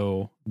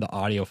know the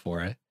audio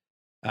for it.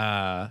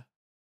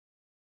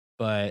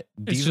 But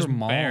these are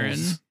malls. Barren.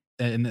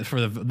 And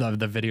for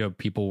the video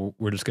people,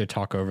 we're just going to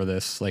talk over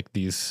this, like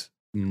these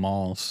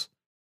malls.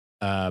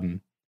 But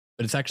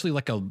it's actually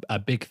like a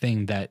big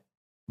thing that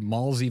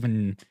malls,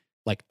 even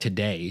like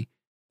today,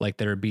 like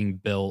that are being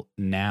built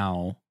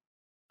now,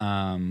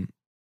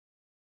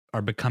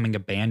 are becoming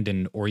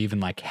abandoned or even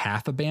like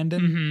half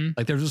abandoned. Mm-hmm.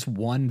 Like there's just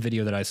one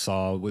video that I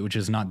saw, which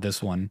is not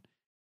this one,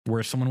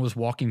 where someone was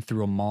walking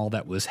through a mall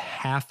that was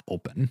half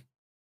open.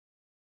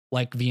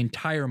 Like the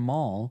entire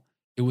mall,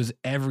 it was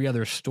every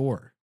other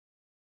store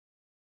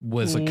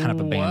was like kind of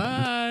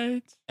abandoned.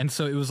 What? And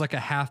so it was like a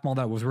half mall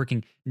that was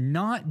working,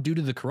 not due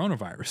to the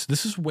coronavirus.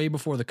 This is way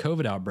before the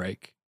COVID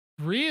outbreak.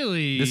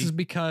 Really? This is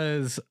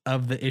because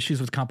of the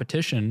issues with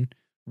competition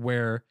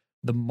where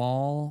the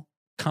mall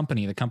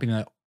company, the company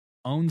that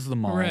owns the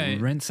mall, Right.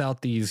 rents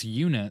out these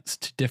units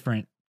to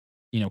different,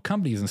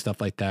 companies and stuff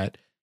like that.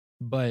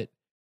 But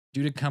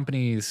due to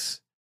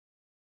companies,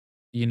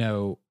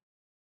 needing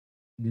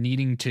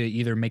to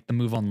either make the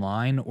move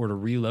online or to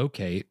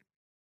relocate,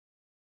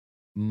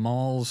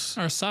 malls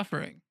Are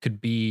suffering.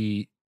 could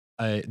be,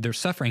 they're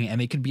suffering, and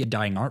they could be a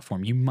dying art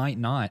form. You might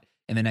not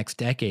in the next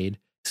decade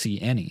see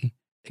any,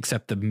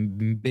 except the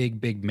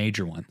big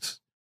major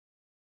ones,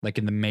 like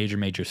in the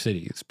major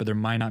cities, but there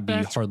might not be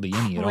That's hardly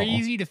any at all.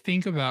 Crazy to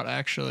think about,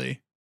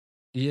 actually.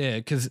 Yeah,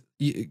 because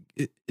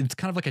it's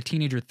kind of like a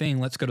teenager thing.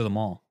 Let's go to the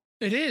mall.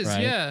 It is,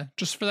 Right? yeah,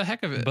 just for the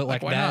heck of it. But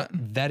like why that,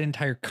 not? that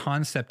entire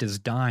concept is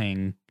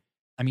dying.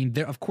 I mean,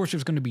 of course,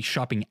 there's going to be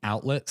shopping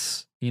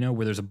outlets, where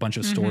there's a bunch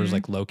of stores Mhm.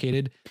 like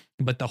located.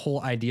 But the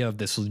whole idea of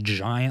this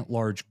giant,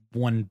 large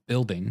one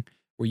building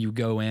where you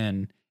go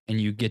in and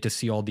you get to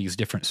see all these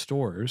different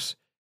stores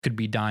could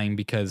be dying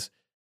because,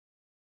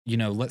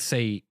 let's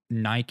say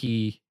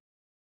Nike,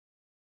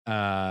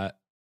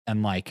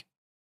 and like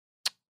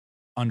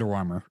Under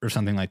Armour or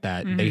something like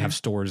that. They have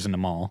stores in the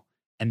mall,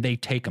 and they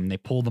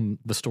pull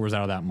the stores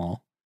out of that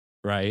mall,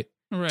 right?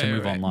 Right, To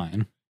move right.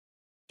 online.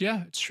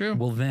 Yeah, it's true.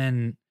 Well,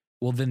 then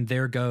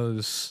there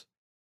goes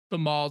The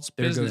mall's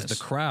there business. goes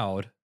the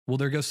crowd. Well,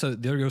 there goes some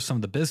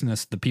of the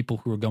business, the people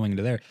who are going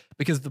to there.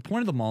 Because the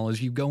point of the mall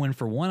is you go in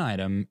for one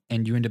item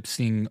and you end up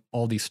seeing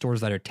all these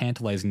stores that are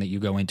tantalizing that you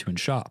go into and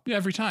shop. Yeah,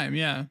 every time,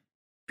 yeah.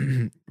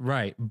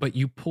 Right. But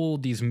you pull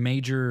these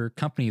major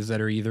companies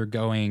that are either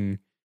going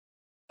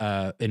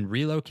and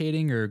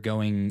relocating or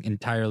going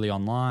entirely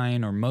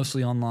online or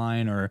mostly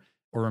online or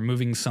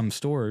removing some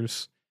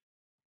stores,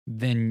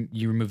 then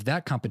you remove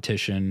that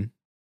competition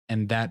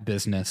and that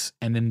business,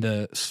 and then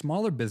the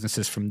smaller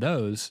businesses from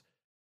those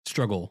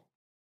struggle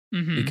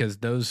Mhm. because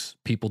those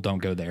people don't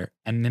go there,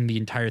 and then the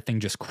entire thing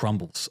just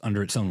crumbles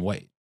under its own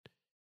weight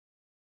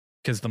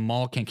because the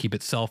mall can't keep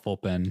itself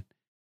open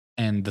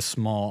and the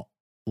small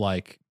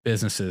like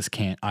businesses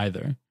can't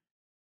either.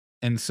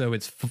 And so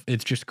it's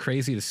just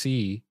crazy to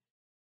see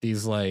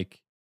these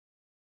like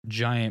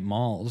giant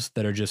malls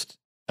that are just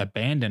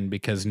abandoned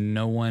because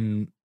no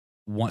one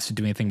wants to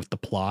do anything with the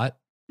plot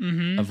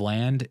Mhm. of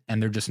land,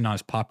 and they're just not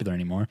as popular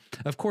anymore.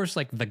 Of course,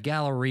 like the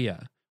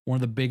Galleria, one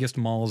of the biggest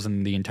malls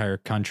in the entire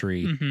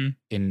country Mhm.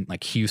 in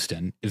like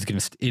Houston, it's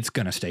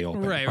gonna stay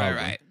open. Right, probably.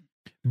 right.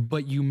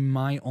 But you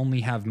might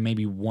only have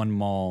maybe one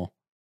mall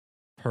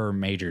per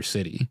major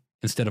city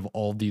instead of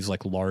all these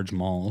like large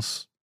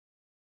malls.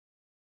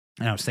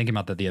 And I was thinking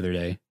about that the other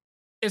day.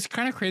 It's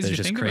kind of crazy It's to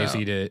just think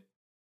crazy about.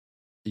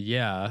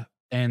 yeah.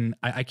 And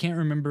I can't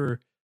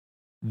remember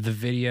the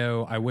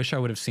video. I wish I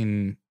would have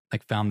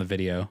found the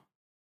video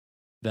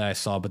that I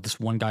saw, but this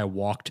one guy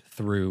walked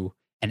through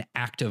an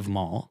active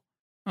mall,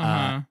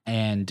 Uh-huh.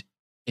 and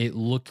it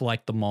looked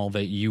like the mall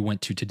that you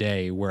went to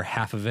today, where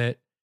half of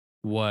it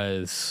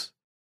was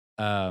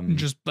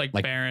Just like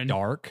barren.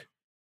 dark.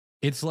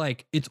 It's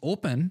like it's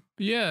open,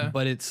 Yeah.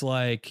 but it's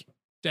like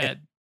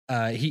Dead.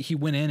 he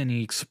went in and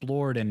he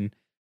explored, and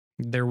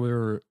there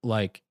was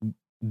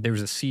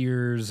a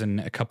Sears and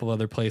a couple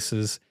other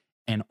places,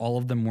 and all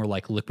of them were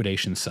like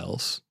liquidation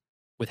cells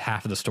with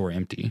half of the store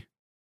empty.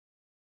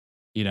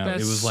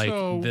 That's it was like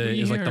so it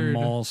was like the weird.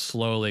 mall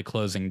slowly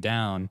closing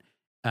down,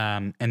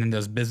 and then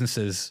those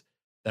businesses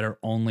that are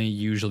only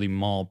usually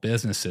mall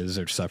businesses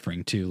are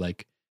suffering too.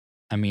 Like,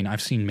 I mean,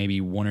 I've seen maybe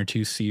one or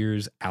two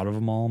Sears out of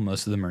a mall.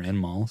 Most of them are in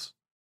malls.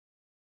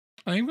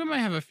 I think we might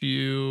have a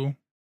few,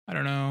 I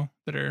don't know,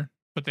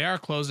 but they are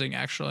closing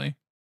actually.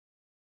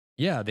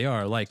 Yeah, they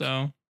are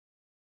So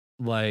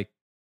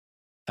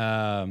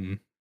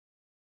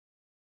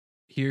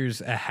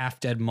here's a half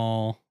dead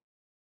mall.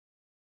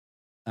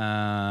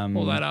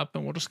 pull that up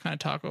and we'll just kind of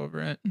talk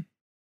over it.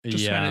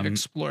 Just kind of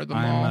explore the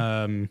mall.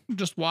 I'm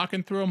Just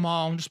walking through a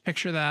mall. Just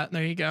picture that.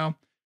 There you go.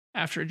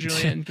 After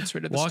Julian gets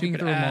rid of the walking stupid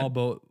through ad. a mall,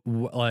 but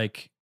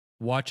like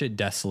watch it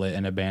desolate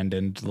and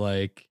abandoned,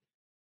 like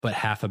but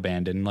half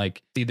abandoned.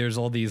 Like, see, there's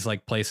all these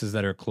like places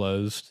that are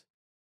closed,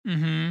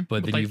 Mm-hmm.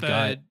 but then like you've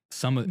got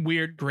some of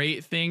weird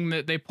grate thing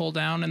that they pull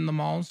down in the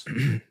malls.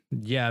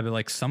 yeah, but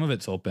like some of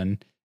it's open,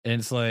 and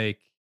it's like,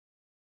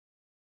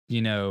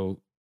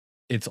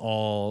 it's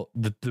all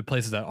the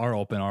places that are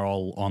open are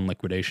all on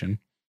liquidation.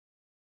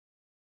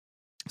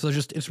 So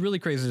it's really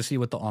crazy to see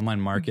what the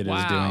online market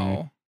is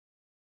doing.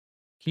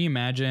 Can you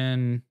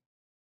imagine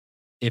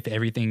if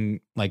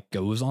everything like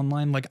goes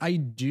online? Like, I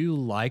do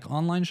like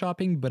online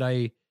shopping, but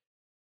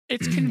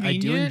It's convenient. I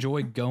do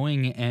enjoy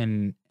going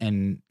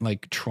and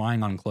like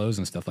trying on clothes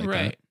and stuff like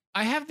right. that.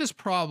 I have this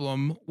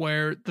problem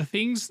where the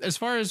things, as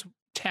far as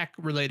tech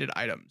related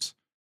items,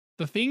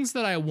 the things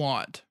that I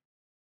want,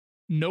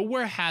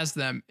 nowhere has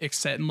them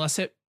except unless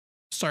it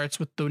starts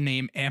with the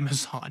name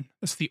Amazon.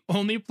 That's the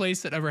only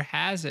place that ever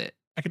has it.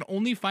 I can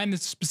only find the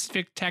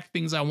specific tech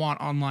things I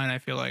want online, I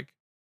feel like.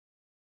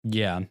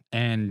 Yeah,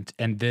 and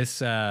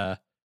this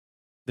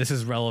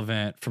is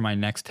relevant for my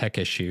next tech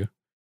issue,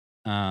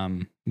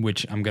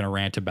 which I'm gonna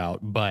rant about.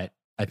 But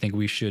I think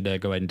we should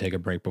go ahead and take a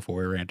break before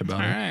we rant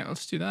about All it. right,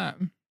 let's do that.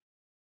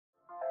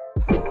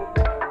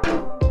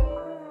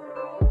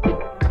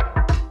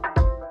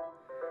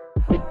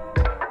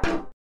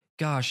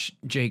 Gosh,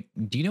 Jake,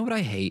 do you know what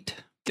I hate?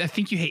 I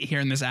think you hate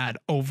hearing this ad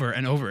over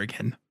and over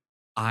again.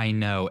 I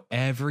know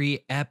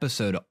every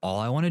episode,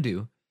 all I want to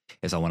do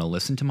is I want to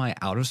listen to my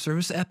out of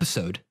service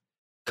episode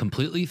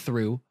completely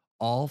through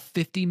all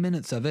 50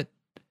 minutes of it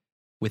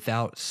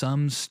without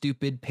some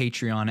stupid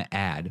Patreon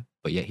ad.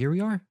 But yet here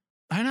we are.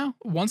 I know.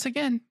 Once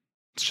again,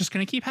 it's just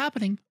going to keep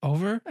happening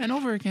over and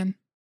over again.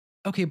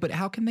 Okay, but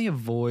how can they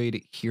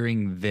avoid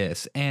hearing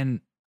this?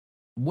 And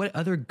what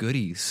other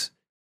goodies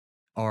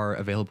are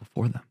available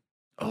for them?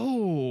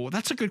 Oh,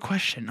 that's a good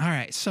question. All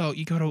right. So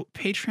you go to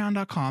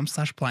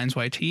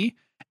patreon.com/blindsyt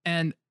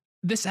and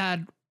this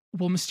ad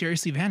will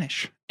mysteriously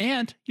vanish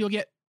and you'll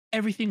get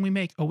everything we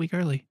make a week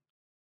early.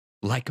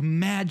 Like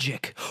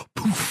magic.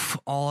 Poof,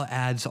 all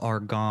ads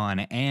are gone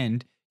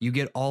and you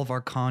get all of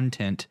our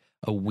content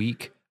a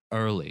week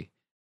early.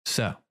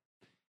 So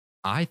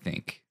I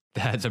think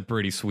that's a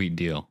pretty sweet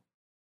deal.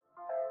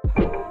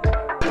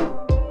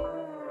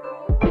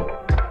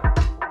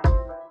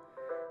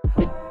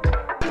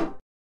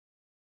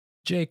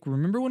 Jake,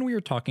 remember when we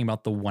were talking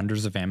about the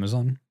wonders of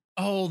Amazon?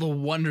 Oh, the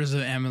wonders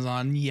of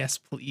Amazon. Yes,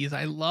 please.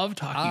 I love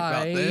talking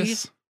about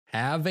this.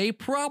 Have a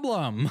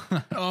problem.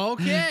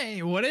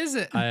 Okay, what is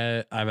it?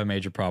 I have a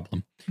major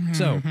problem.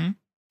 So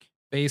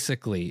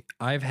basically,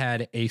 I've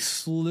had a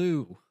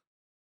slew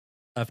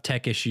of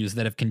tech issues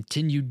that have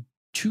continued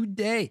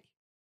today,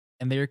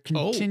 and they're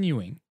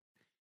continuing.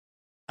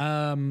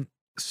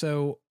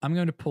 So I'm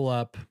going to pull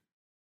up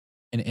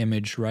an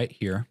image right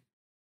here.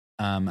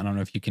 I don't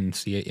know if you can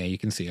see it. Yeah, you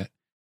can see it.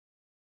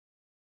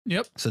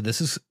 Yep. So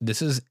this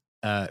is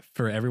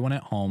for everyone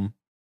at home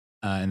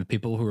and the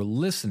people who are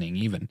listening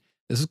even.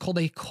 This is called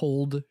a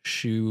cold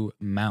shoe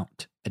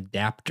mount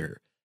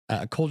adapter.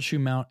 A cold shoe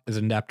mount is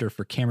an adapter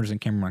for cameras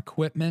and camera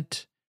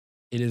equipment.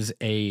 It is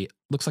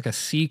looks like a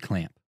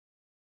C-clamp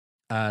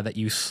that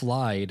you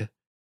slide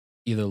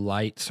either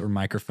lights or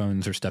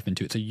microphones or stuff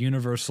into. It's a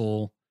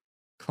universal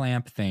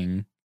clamp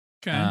thing.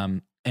 Okay.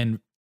 And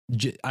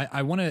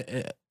I want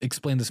to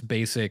explain this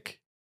basic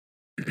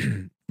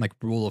like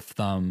rule of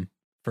thumb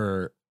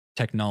for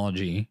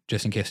technology,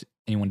 just in case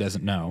anyone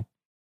doesn't know.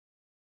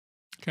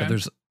 Okay.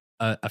 There's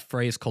a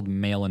phrase called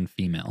male and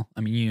female.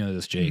 I mean, you know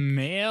this, Jake.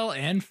 Male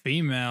and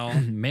female.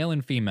 Male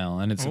and female.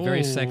 And it's a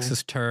very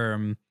sexist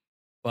term,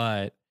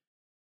 but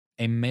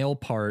a male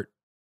part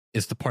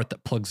is the part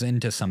that plugs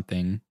into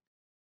something,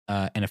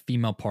 and a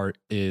female part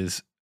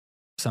is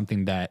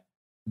something that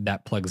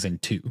plugs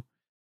into.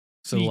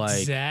 So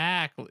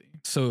exactly.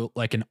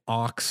 like an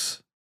aux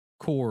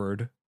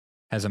cord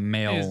has a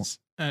male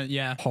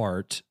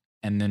part,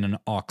 and then an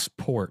aux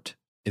port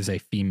is a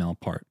female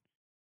part.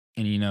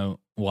 And you know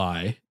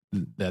why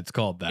that's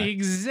called that.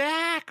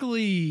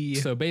 Exactly.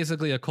 So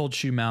basically a cold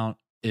shoe mount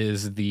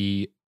is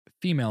the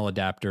female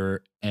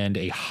adapter and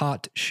a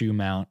hot shoe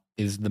mount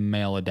is the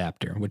male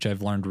adapter, which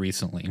I've learned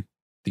recently,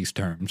 these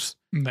terms.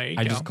 There you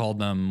go. I just called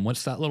them,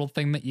 what's that little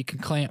thing that you can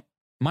clamp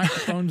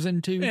microphones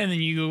into? And then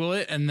you Google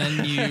it and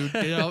then you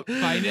don't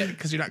find it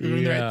because you're not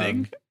Googling the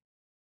right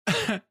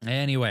thing.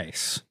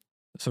 Anyways,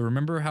 so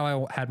remember how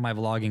I had my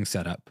vlogging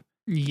set up?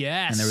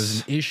 Yes. And there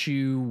was an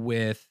issue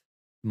with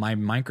my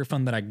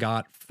microphone that I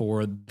got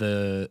for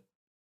the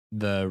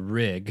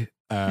rig,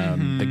 the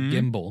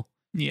gimbal.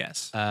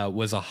 Yes.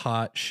 Was a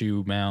hot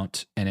shoe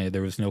mount and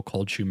there was no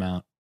cold shoe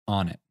mount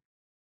on it.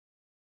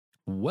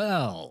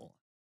 Well,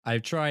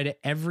 I've tried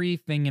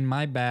everything in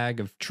my bag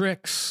of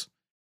tricks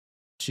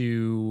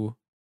to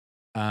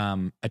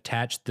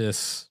attach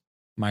this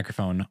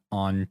microphone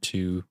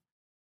onto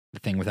the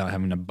thing without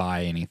having to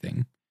buy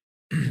anything.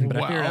 But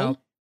I figured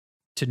out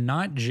to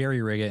not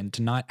jerry rig it and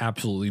to not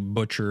absolutely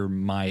butcher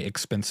my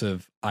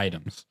expensive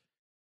items,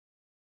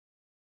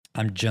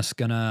 I'm just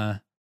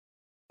gonna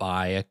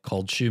buy a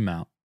cold shoe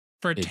mount.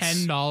 For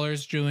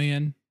 $10,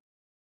 Julian.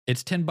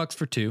 It's $10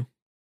 for two.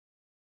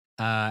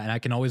 And I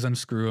can always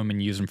unscrew them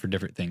and use them for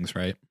different things,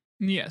 right?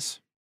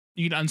 Yes.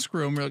 You can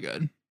unscrew them real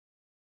good.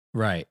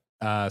 Right.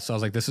 So I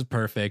was like, this is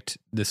perfect.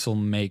 This will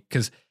make,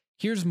 because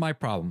here's my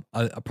problem.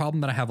 A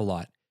problem that I have a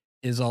lot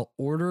is I'll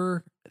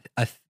order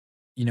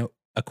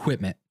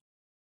equipment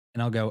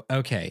and I'll go,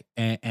 okay.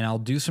 And I'll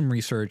do some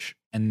research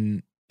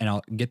and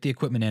I'll get the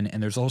equipment in.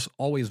 And there's also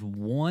always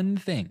one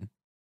thing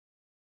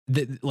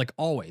that, like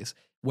always,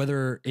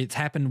 whether it's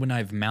happened when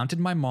I've mounted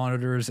my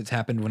monitors, it's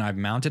happened when I've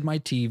mounted my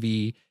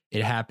TV,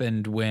 it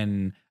happened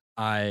when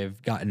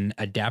I've gotten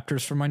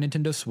adapters for my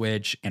Nintendo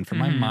Switch and for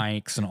my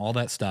mics and all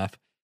that stuff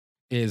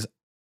is,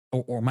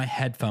 or my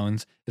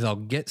headphones, is I'll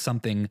get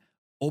something,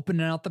 open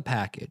it out the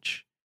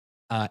package,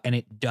 and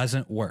it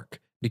doesn't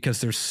work because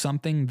there's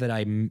something that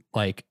I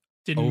like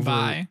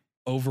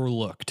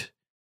overlooked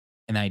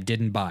and I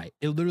didn't buy.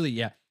 It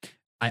literally,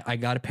 I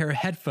got a pair of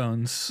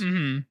headphones.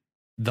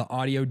 The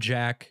audio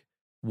jack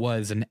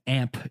was an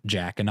amp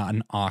jack and not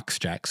an aux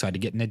jack, so I had to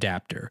get an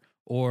adapter.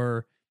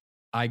 Or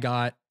I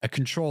got a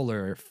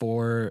controller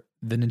for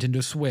the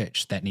Nintendo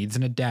Switch that needs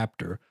an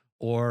adapter,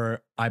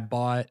 or I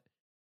bought,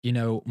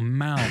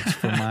 mounts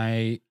for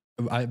my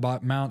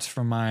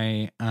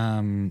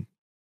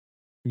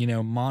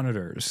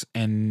monitors,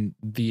 and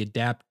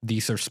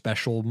these are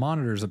special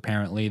monitors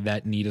apparently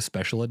that need a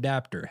special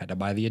adapter. Had to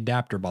buy the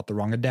adapter, bought the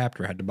wrong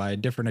adapter, had to buy a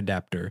different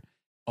adapter.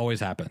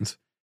 Always happens.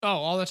 Oh,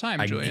 all the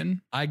time,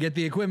 Julian. I get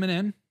the equipment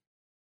in,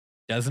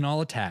 doesn't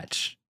all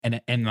attach, and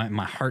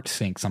my heart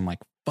sinks. I'm like,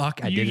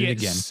 fuck, I did it again. You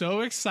get so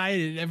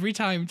excited every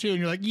time too, and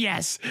you're like,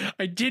 yes,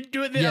 I did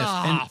do it.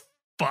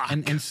 Fuck.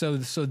 And so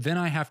then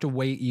I have to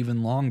wait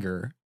even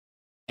longer,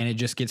 and it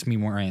just gets me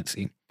more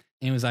antsy.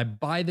 And it was, I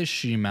buy this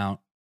shoe mount,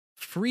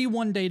 free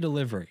 1-day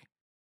delivery.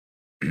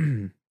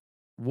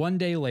 1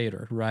 day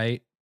later,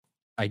 right?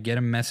 I get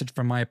a message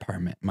from my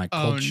apartment. My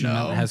cold shoe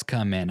mount has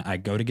come in. I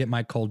go to get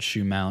my cold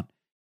shoe mount.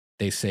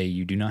 They say,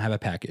 you do not have a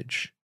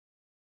package.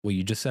 Well,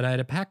 you just said I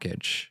had a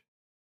package.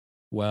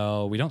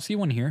 Well, we don't see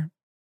one here.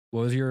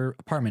 What was your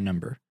apartment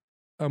number?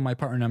 Oh, my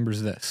apartment number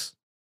is this.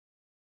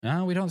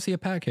 No, we don't see a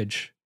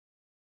package.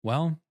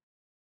 Well,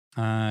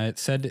 it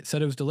said it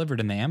was delivered,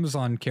 and the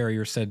Amazon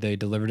carrier said they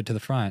delivered it to the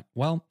front.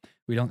 Well,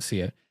 we don't see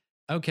it.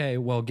 Okay,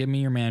 well, give me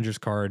your manager's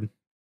card,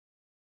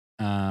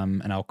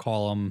 and I'll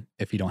call them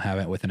if you don't have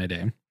it within a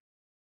day.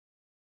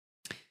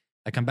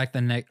 I come back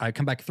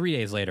 3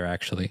 days later,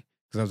 actually,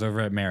 because I was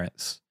over at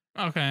Merritt's.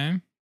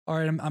 Okay. All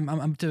right,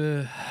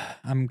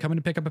 I'm coming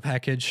to pick up a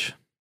package.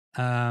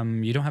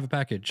 You don't have a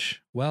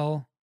package.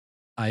 Well,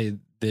 you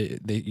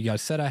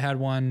guys said I had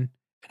one,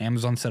 and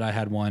Amazon said I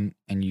had one,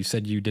 and you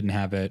said you didn't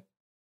have it.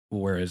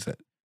 Where is it?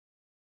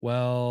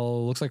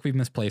 Well, looks like we've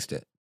misplaced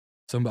it.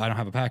 So I don't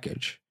have a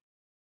package.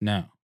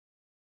 No.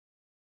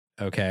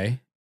 Okay.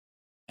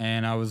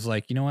 And I was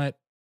like, you know what?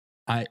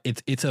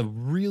 It's a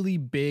really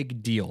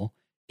big deal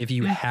if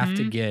you have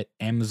to get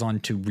Amazon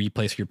to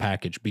replace your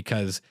package,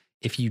 because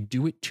if you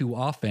do it too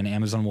often,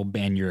 Amazon will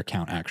ban your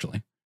account,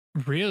 actually.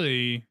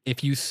 Really?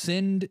 If you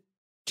send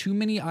too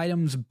many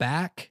items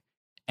back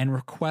and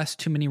request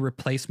too many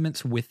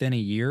replacements within a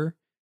year,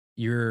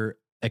 your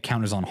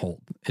account is on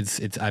hold.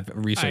 I've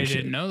researched it. I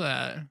didn't know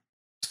that.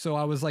 So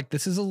I was like,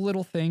 this is a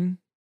little thing.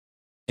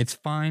 It's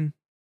fine.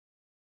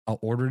 I'll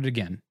order it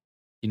again.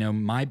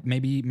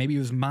 Maybe it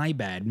was my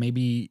bad.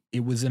 Maybe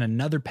it was in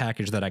another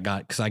package that I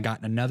got, because I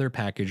got another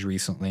package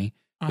recently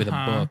with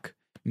a book.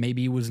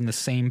 Maybe it was in the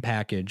same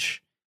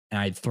package and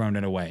I'd thrown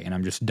it away and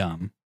I'm just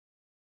dumb.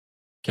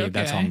 Okay,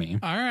 that's on me.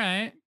 All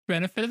right.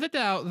 Benefit of the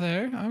doubt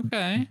there.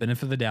 Okay.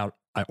 Benefit of the doubt.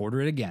 I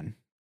order it again.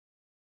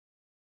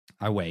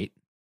 I wait.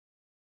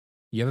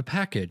 You have a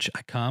package.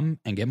 I come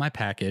and get my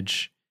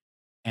package,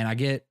 and I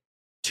get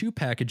 2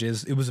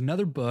 packages. It was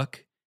another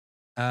book.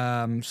 So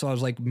I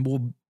was like,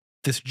 well,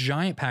 this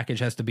giant package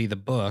has to be the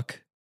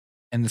book,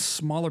 and the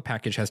smaller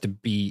package has to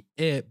be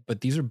it.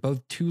 But these are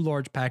both too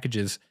large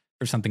packages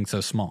for something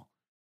so small.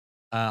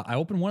 I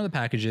open one of the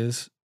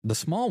packages, the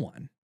small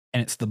one,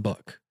 and it's the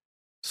book.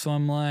 So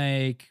I'm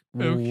like,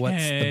 well,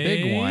 what's the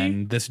big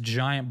one? This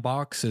giant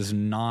box is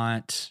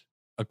not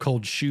a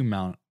cold shoe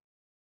mount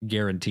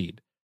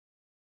guaranteed.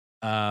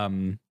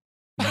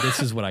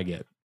 This is what I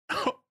get.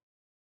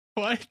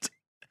 What?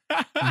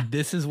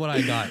 This is what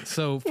I got.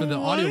 So for the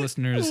audio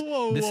listeners,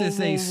 this is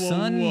a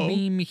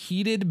Sunbeam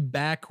heated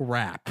back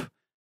wrap,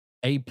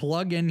 a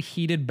plug-in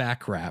heated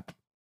back wrap,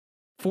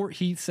 4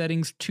 heat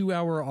settings,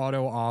 2-hour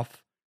auto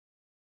off,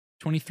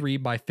 23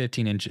 by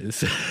 15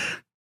 inches.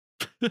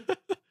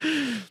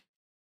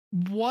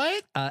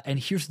 What? And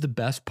here's the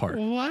best part.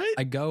 What?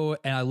 I go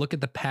and I look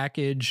at the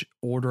package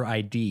order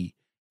ID,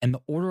 and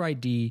the order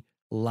ID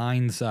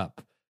lines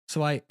up.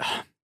 So I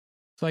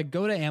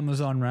go to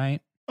Amazon,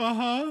 right?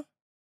 Uh-huh.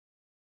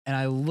 And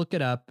I look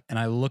it up, and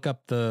I look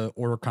up the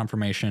order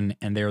confirmation,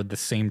 and they're the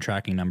same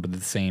tracking number,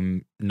 the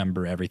same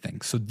number,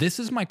 everything. So this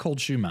is my cold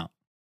shoe mount.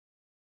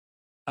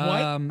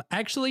 What?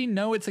 Actually,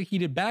 no, it's a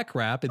heated back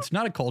wrap. It's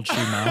not a cold shoe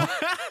mount.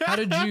 How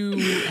did you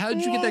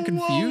get that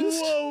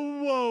confused?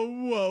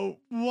 Whoa.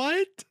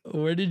 What?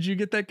 Where did you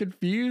get that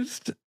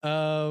confused?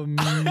 Oh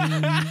my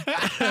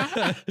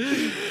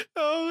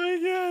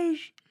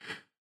gosh.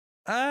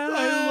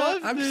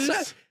 I love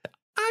this.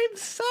 I'm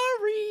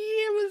sorry,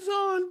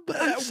 Amazon,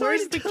 but I'm sorry.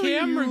 Where's the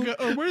camera go?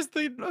 Or where's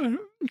the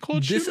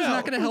cold shoe This is mount?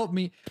 not going to help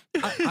me.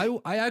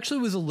 I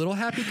actually was a little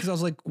happy because I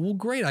was like, well,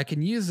 great, I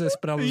can use this.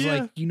 But I was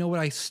like, you know what?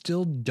 I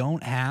still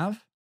don't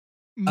have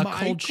a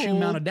cold shoe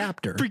mount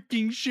adapter.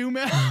 Freaking shoe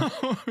mount.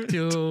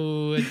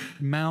 To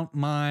mount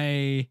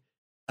my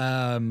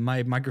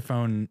my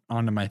microphone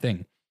onto my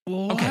thing.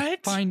 What? Okay,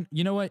 fine.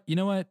 You know what?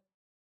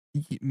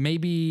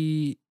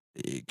 Maybe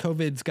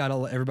COVID's got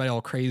everybody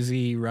all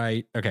crazy,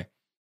 right? Okay.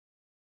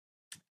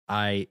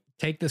 I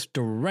take this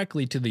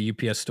directly to the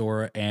UPS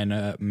store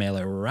and mail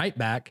it right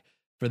back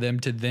for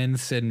them to then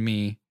send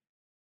me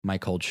my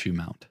cold shoe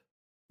mount.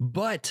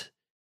 But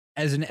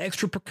as an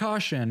extra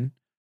precaution,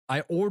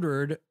 I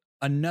ordered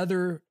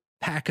another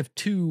pack of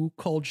 2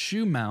 cold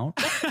shoe mount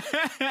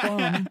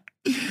from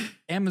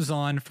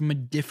Amazon from a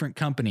different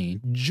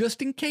company.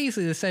 Just in case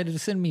they decided to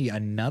send me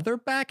another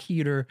back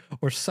heater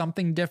or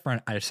something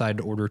different, I decided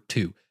to order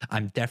 2.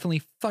 I'm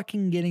definitely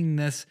fucking getting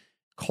this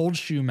cold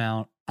shoe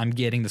mount. I'm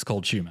getting this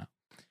cold shoe mount.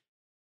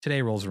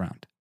 Today rolls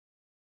around.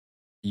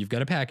 You've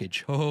got a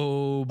package.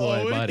 Oh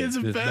boy, buddy. This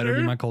better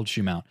be my cold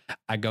shoe mount.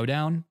 I go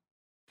down.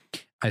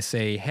 I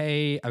say,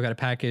 hey, I've got a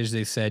package.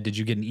 They said, did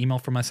you get an email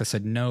from us? I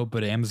said, no,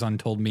 but Amazon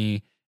told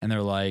me. And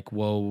they're like,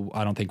 whoa,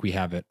 I don't think we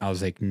have it. I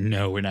was like,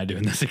 no, we're not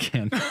doing this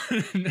again.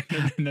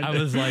 No. I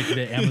was like,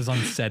 the Amazon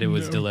said it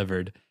was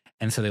delivered.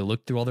 And so they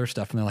looked through all their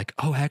stuff and they're like,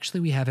 oh, actually,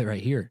 we have it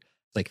right here.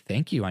 It's like,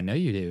 thank you. I know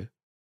you do.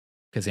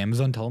 Because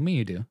Amazon told me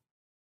you do.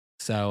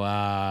 So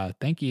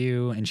thank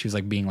you. And she was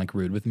like being like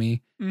rude with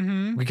me.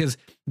 Because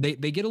they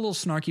get a little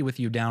snarky with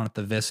you down at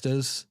the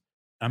Vistas.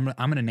 I'm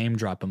going to name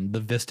drop them. The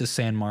Vista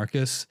San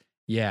Marcos.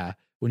 Yeah.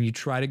 When you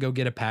try to go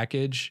get a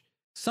package,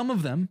 some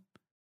of them.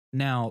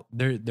 Now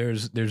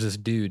there's this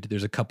dude.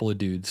 There's a couple of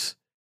dudes,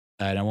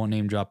 and I won't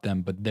name drop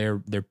them, but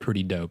they're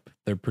pretty dope.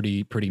 They're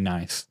pretty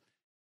nice.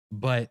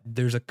 But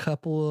there's a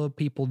couple of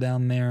people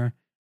down there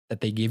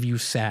that they give you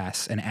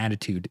sass and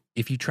attitude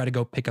if you try to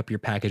go pick up your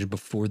package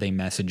before they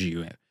message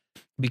you,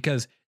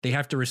 because they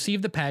have to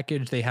receive the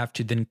package, they have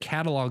to then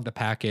catalog the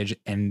package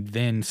and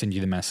then send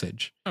you the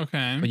message.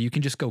 Okay. But you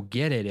can just go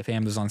get it if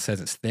Amazon says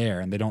it's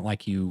there, and they don't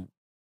like you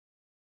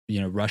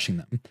rushing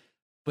them.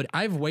 But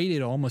I've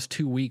waited almost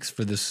 2 weeks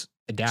for this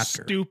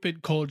adapter.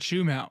 Stupid cold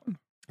shoe mount.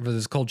 For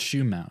this cold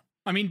shoe mount.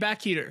 I mean,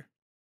 back heater.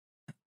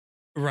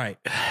 Right.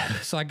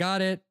 So I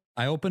got it.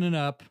 I open it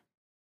up.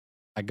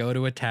 I go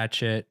to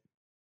attach it.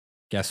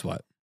 Guess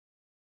what?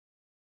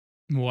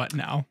 What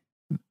now?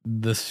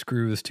 The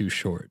screw is too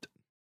short.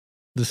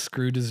 The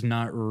screw does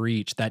not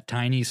reach. That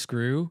tiny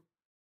screw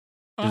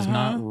does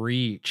not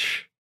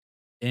reach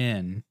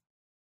in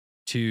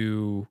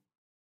to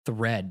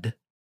thread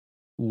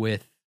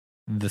with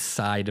the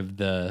side of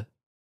the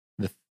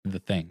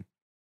thing.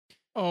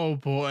 Oh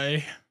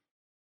boy.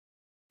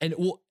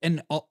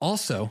 And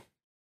also,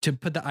 to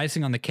put the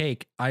icing on the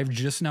cake, I've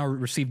just now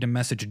received a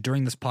message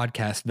during this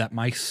podcast that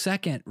my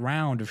second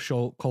round of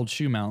cold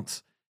shoe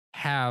mounts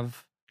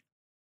have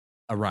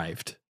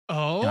arrived.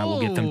 Oh. And I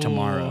will get them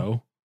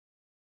tomorrow.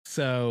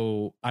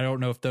 So I don't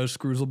know if those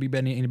screws will be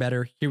any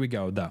better. Here we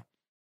go, though.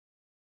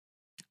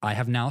 I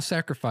have now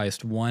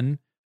sacrificed 1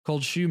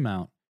 cold shoe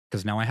mount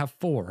because now I have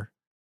 4.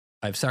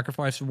 I've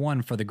sacrificed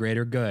 1 for the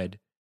greater good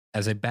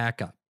as a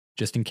backup,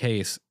 just in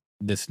case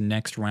this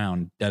next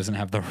round doesn't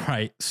have the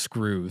right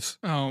screws.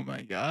 Oh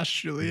my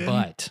gosh, Julian.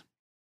 But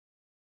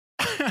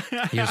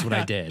here's what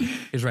I did.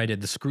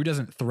 The screw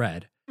doesn't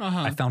thread.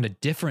 I found a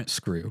different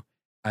screw.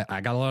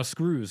 I got a lot of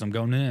screws. I'm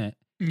going in it.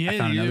 Yeah, I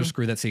found another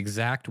screw that's the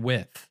exact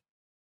width,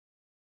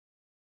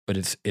 but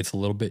it's a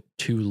little bit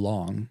too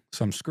long.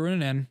 So I'm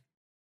screwing it in.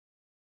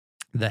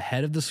 The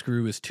head of the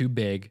screw is too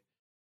big.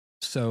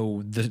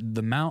 So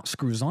the mount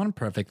screws on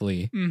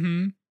perfectly,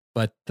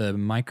 but the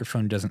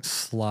microphone doesn't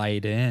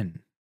slide in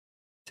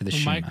to the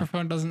shoe mount. The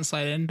microphone doesn't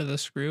slide into the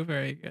screw.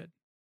 Very good.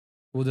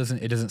 Well,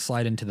 it doesn't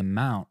slide into the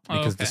mount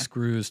because the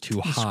screw is too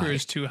high. The screw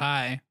is too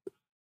high.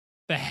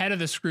 The head of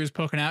the screw is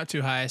poking out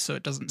too high, so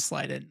it doesn't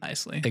slide in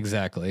nicely.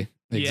 Exactly.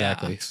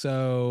 Yeah.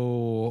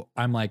 So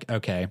I'm like,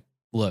 okay,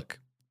 look,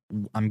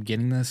 I'm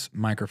getting this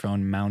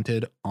microphone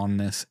mounted on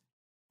this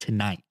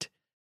tonight,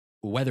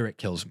 whether it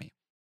kills me.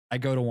 I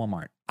go to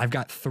Walmart. I've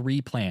got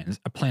 3 plans: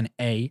 a plan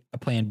A, a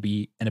plan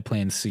B, and a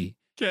plan C.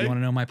 Okay. You want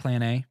to know my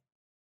plan A?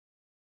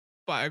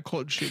 Buy a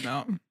cold shoe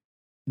mount.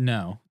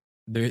 No.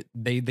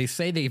 They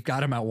say they've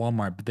got them at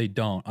Walmart, but they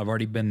don't. I've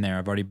already been there.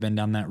 I've already been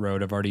down that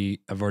road. I've already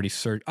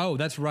searched. Oh,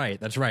 that's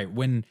right.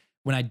 When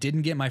I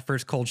didn't get my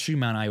first cold shoe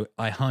mount,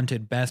 I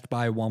hunted Best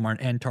Buy, Walmart,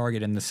 and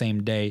Target in the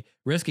same day,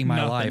 risking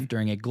my life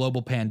during a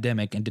global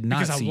pandemic, and did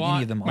not see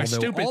any of them.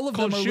 Although all of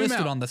them are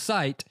listed on the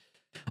site.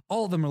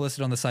 All of them are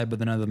listed on the site, but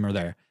none of them are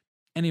there.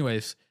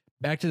 Anyways,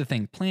 back to the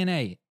thing. Plan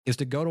A is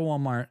to go to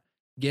Walmart,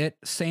 get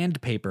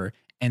sandpaper,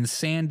 and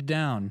sand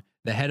down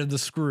the head of the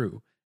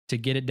screw to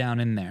get it down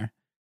in there.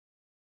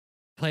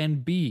 Plan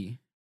B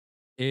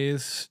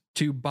is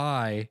to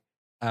buy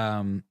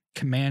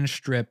command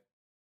strip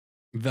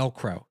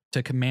Velcro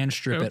to command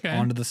strip it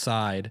onto the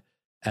side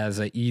as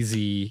an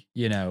easy,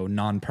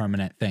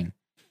 non-permanent thing.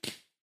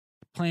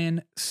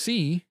 Plan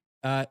C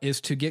is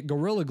to get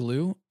Gorilla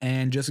Glue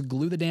and just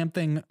glue the damn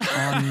thing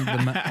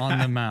on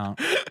the mount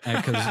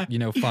because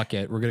fuck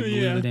it, we're gonna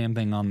glue the damn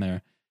thing on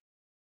there.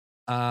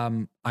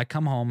 I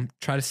come home,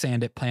 try to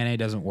sand it. Plan A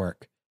doesn't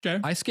work. Okay.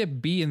 I skip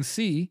B and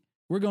C.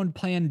 We're going to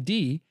Plan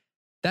D.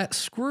 That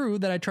screw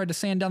that I tried to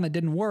sand down that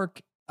didn't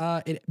work,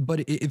 but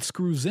it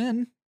screws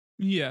in.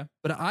 Yeah.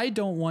 But I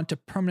don't want to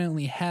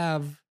permanently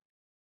have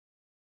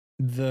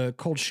the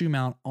cold shoe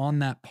mount on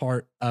that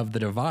part of the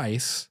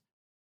device,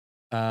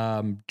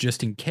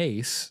 just in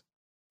case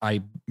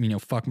I,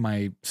 fuck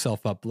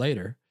myself up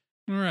later.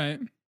 All right.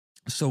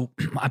 So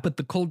I put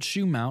the cold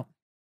shoe mount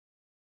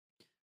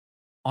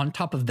on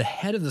top of the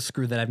head of the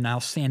screw that I've now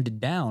sanded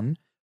down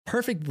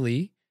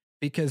perfectly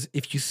because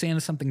if you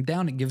sand something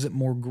down, it gives it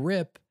more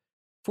grip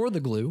for the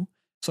glue.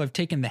 So I've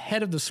taken the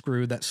head of the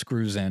screw that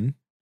screws in,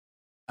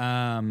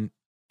 and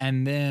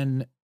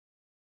then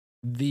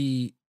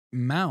the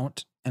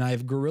mount, and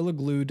I've Gorilla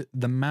Glued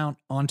the mount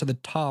onto the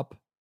top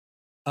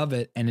of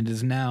it, and it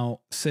is now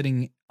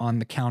sitting on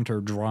the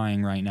counter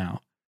drying right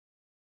now.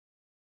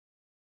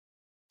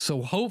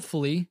 So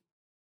hopefully,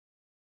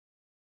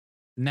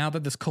 now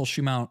that this cold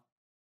shoe mount,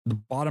 the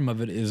bottom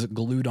of it is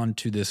glued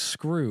onto this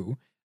screw,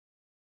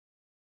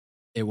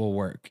 it will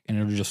work, and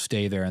it'll just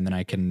stay there, and then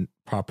I can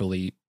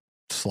properly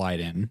slide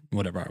in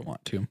whatever I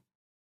want to.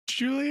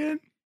 Julian,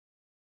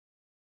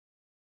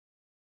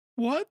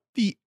 what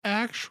the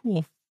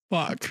actual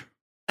fuck?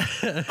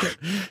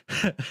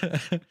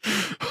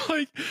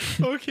 Like,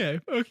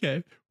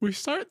 okay. We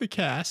start the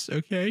cast,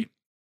 okay,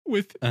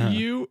 with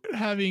you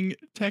having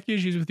tech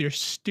issues with your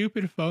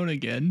stupid phone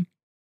again,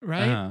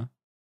 right?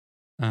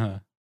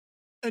 And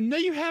now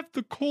you have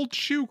the Cold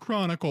Shoe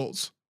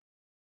Chronicles.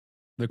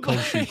 The Cold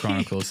Shoe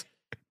Chronicles.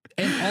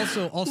 And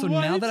also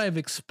now that I've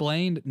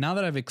explained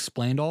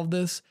all of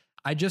this,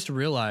 I just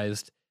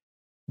realized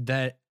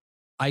that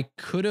I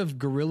could have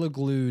Gorilla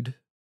Glued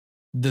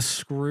the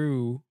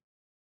screw,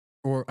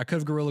 or I could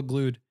have Gorilla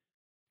Glued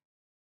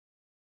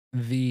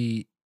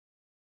the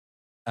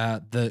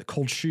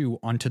cold shoe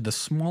onto the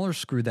smaller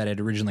screw that it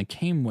originally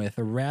came with,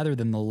 rather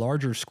than the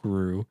larger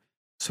screw,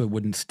 so it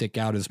wouldn't stick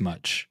out as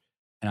much.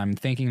 And I'm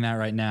thinking that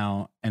right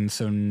now, and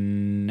so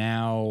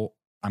now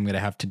I'm gonna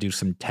have to do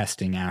some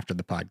testing after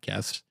the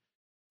podcast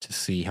to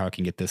see how I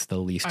can get this the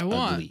least ugly.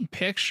 Want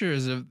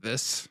pictures of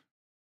this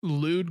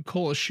lewd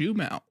cold shoe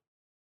mount,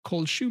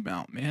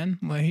 man.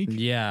 Like,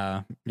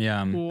 yeah.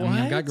 I mean,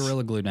 I've got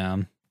Gorilla Glue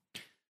down.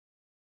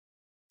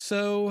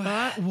 So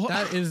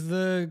that is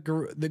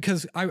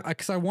because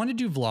I want to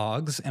do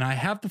vlogs, and I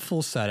have the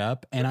full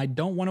setup, and I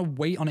don't want to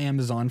wait on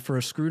Amazon for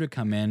a screw to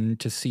come in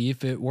to see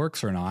if it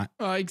works or not.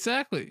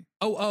 Exactly.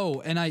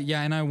 And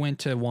I went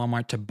to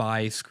Walmart to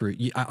buy screw.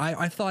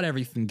 I thought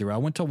everything through. I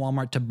went to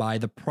Walmart to buy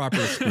the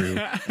proper screw,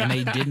 and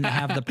they didn't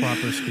have the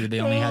proper screw. They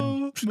only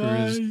had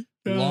screws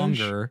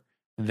longer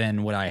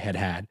than what I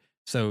had.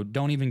 So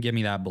don't even give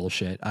me that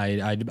bullshit.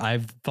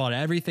 I've thought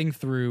everything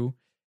through,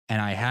 and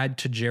I had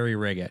to jerry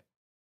rig it.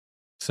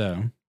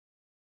 So,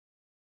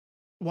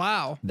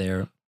 wow.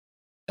 That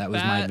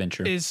was my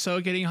adventure. Is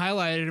so getting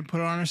highlighted and put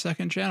on our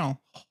second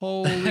channel.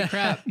 Holy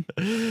crap.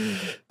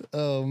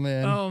 Oh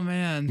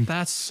man.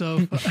 That's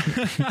so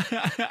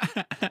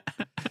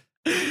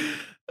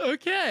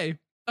Okay.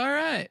 All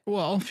right.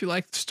 Well, if you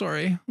like the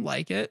story,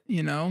 like it,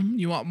 you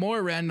want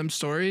more random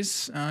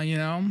stories,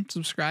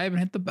 subscribe and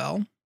hit the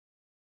bell.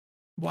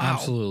 Wow.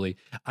 Absolutely.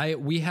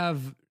 We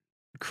have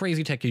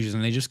crazy tech issues,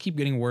 and they just keep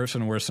getting worse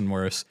and worse and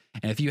worse.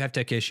 And if you have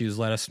tech issues,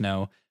 let us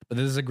know. But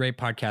this is a great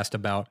podcast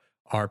about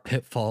our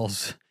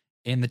pitfalls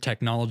in the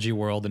technology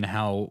world and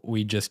how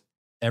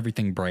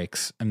everything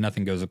breaks and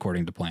nothing goes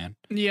according to plan.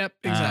 Yep,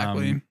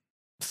 exactly.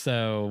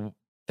 So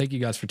thank you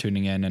guys for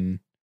tuning in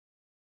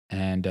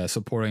and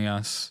supporting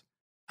us,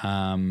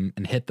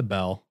 and hit the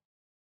bell,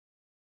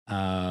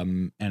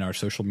 and our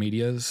social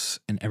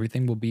medias and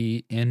everything will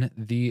be in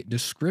the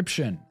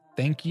description.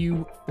 Thank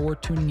you for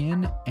tuning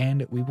in,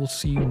 and we will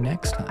see you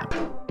next time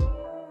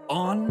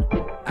on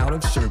Out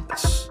of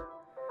Service.